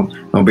said,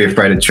 don't be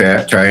afraid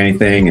to try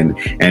anything,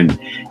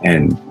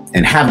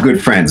 and have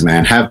good friends,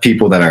 man. Have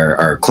people that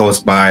are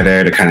close by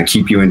there to kind of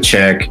keep you in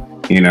check.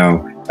 You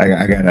know,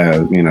 I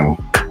gotta, you know,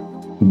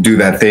 do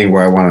that thing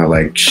where I want to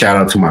like shout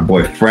out to my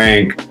boy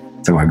Frank,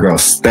 to my girl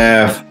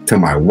Steph, to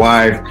my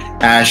wife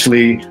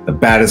Ashley, the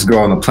baddest girl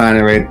on the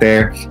planet right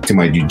there, to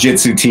my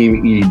jiu-jitsu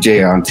team,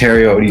 EDJ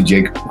Ontario,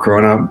 EDJ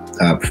Corona,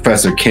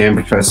 Professor Kim,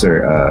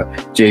 Professor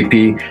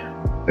JP,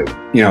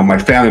 you know, my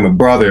family, my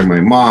brother, my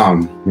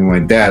mom, you know, my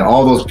dad,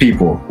 all those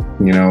people.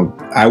 You know,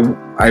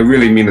 I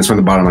really mean this from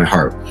the bottom of my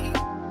heart.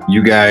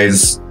 You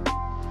guys,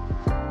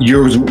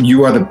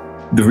 you are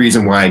the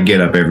reason why I get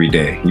up every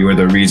day. You are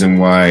the reason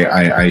why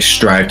I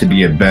strive to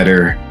be a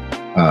better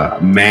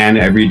man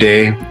every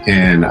day.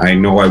 And I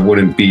know I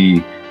wouldn't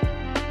be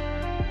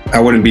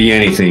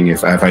anything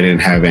if I didn't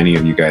have any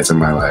of you guys in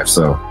my life.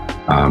 So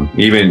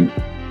even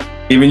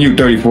you,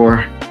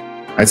 34,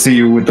 I see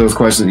you with those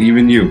questions.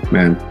 Even you,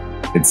 man.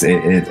 It's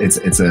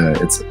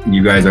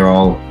you guys are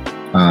all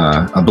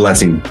a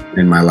blessing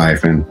in my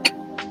life, and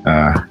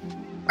I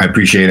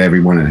appreciate every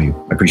one of you.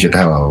 I appreciate the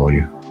hell out of all of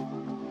you.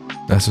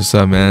 That's what's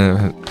up,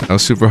 man. That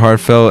was super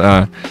heartfelt,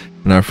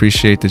 and I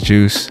appreciate the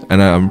juice,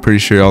 and I'm pretty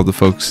sure all the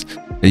folks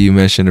that you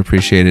mentioned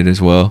appreciate it as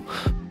well.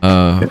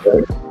 Now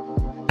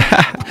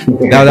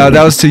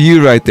that was to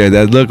you right there.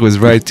 That look was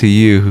right to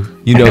you.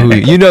 You know who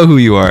you are. You know who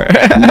you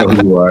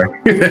are.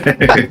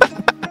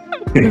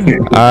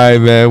 All right,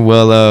 man.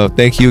 Well,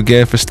 thank you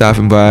again for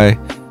stopping by,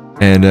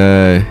 and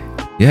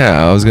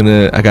yeah,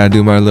 I gotta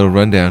do my little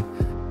rundown.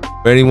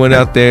 For anyone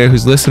out there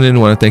who's listening, I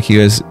want to thank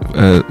you guys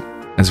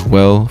as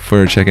well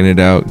for checking it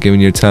out, giving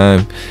your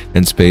time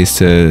and space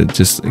to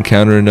just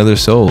encounter another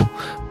soul.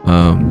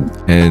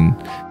 And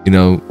you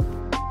know,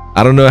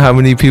 I don't know how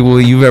many people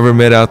you've ever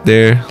met out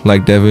there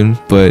like Devin,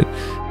 but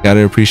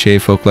gotta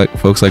appreciate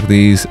folks like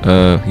these,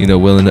 you know,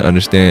 willing to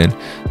understand,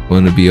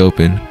 willing to be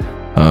open.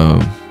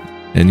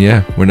 And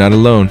yeah, we're not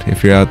alone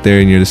if you're out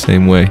there and you're the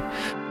same way.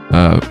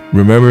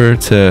 Remember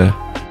to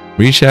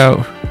reach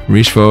out,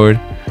 reach forward.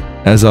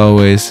 As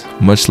always,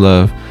 much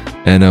love,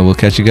 and we'll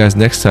catch you guys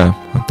next time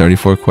on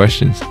 34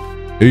 Questions.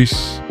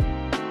 Peace.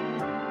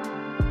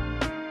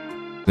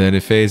 Then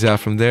it fades out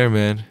from there,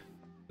 man.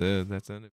 That's it.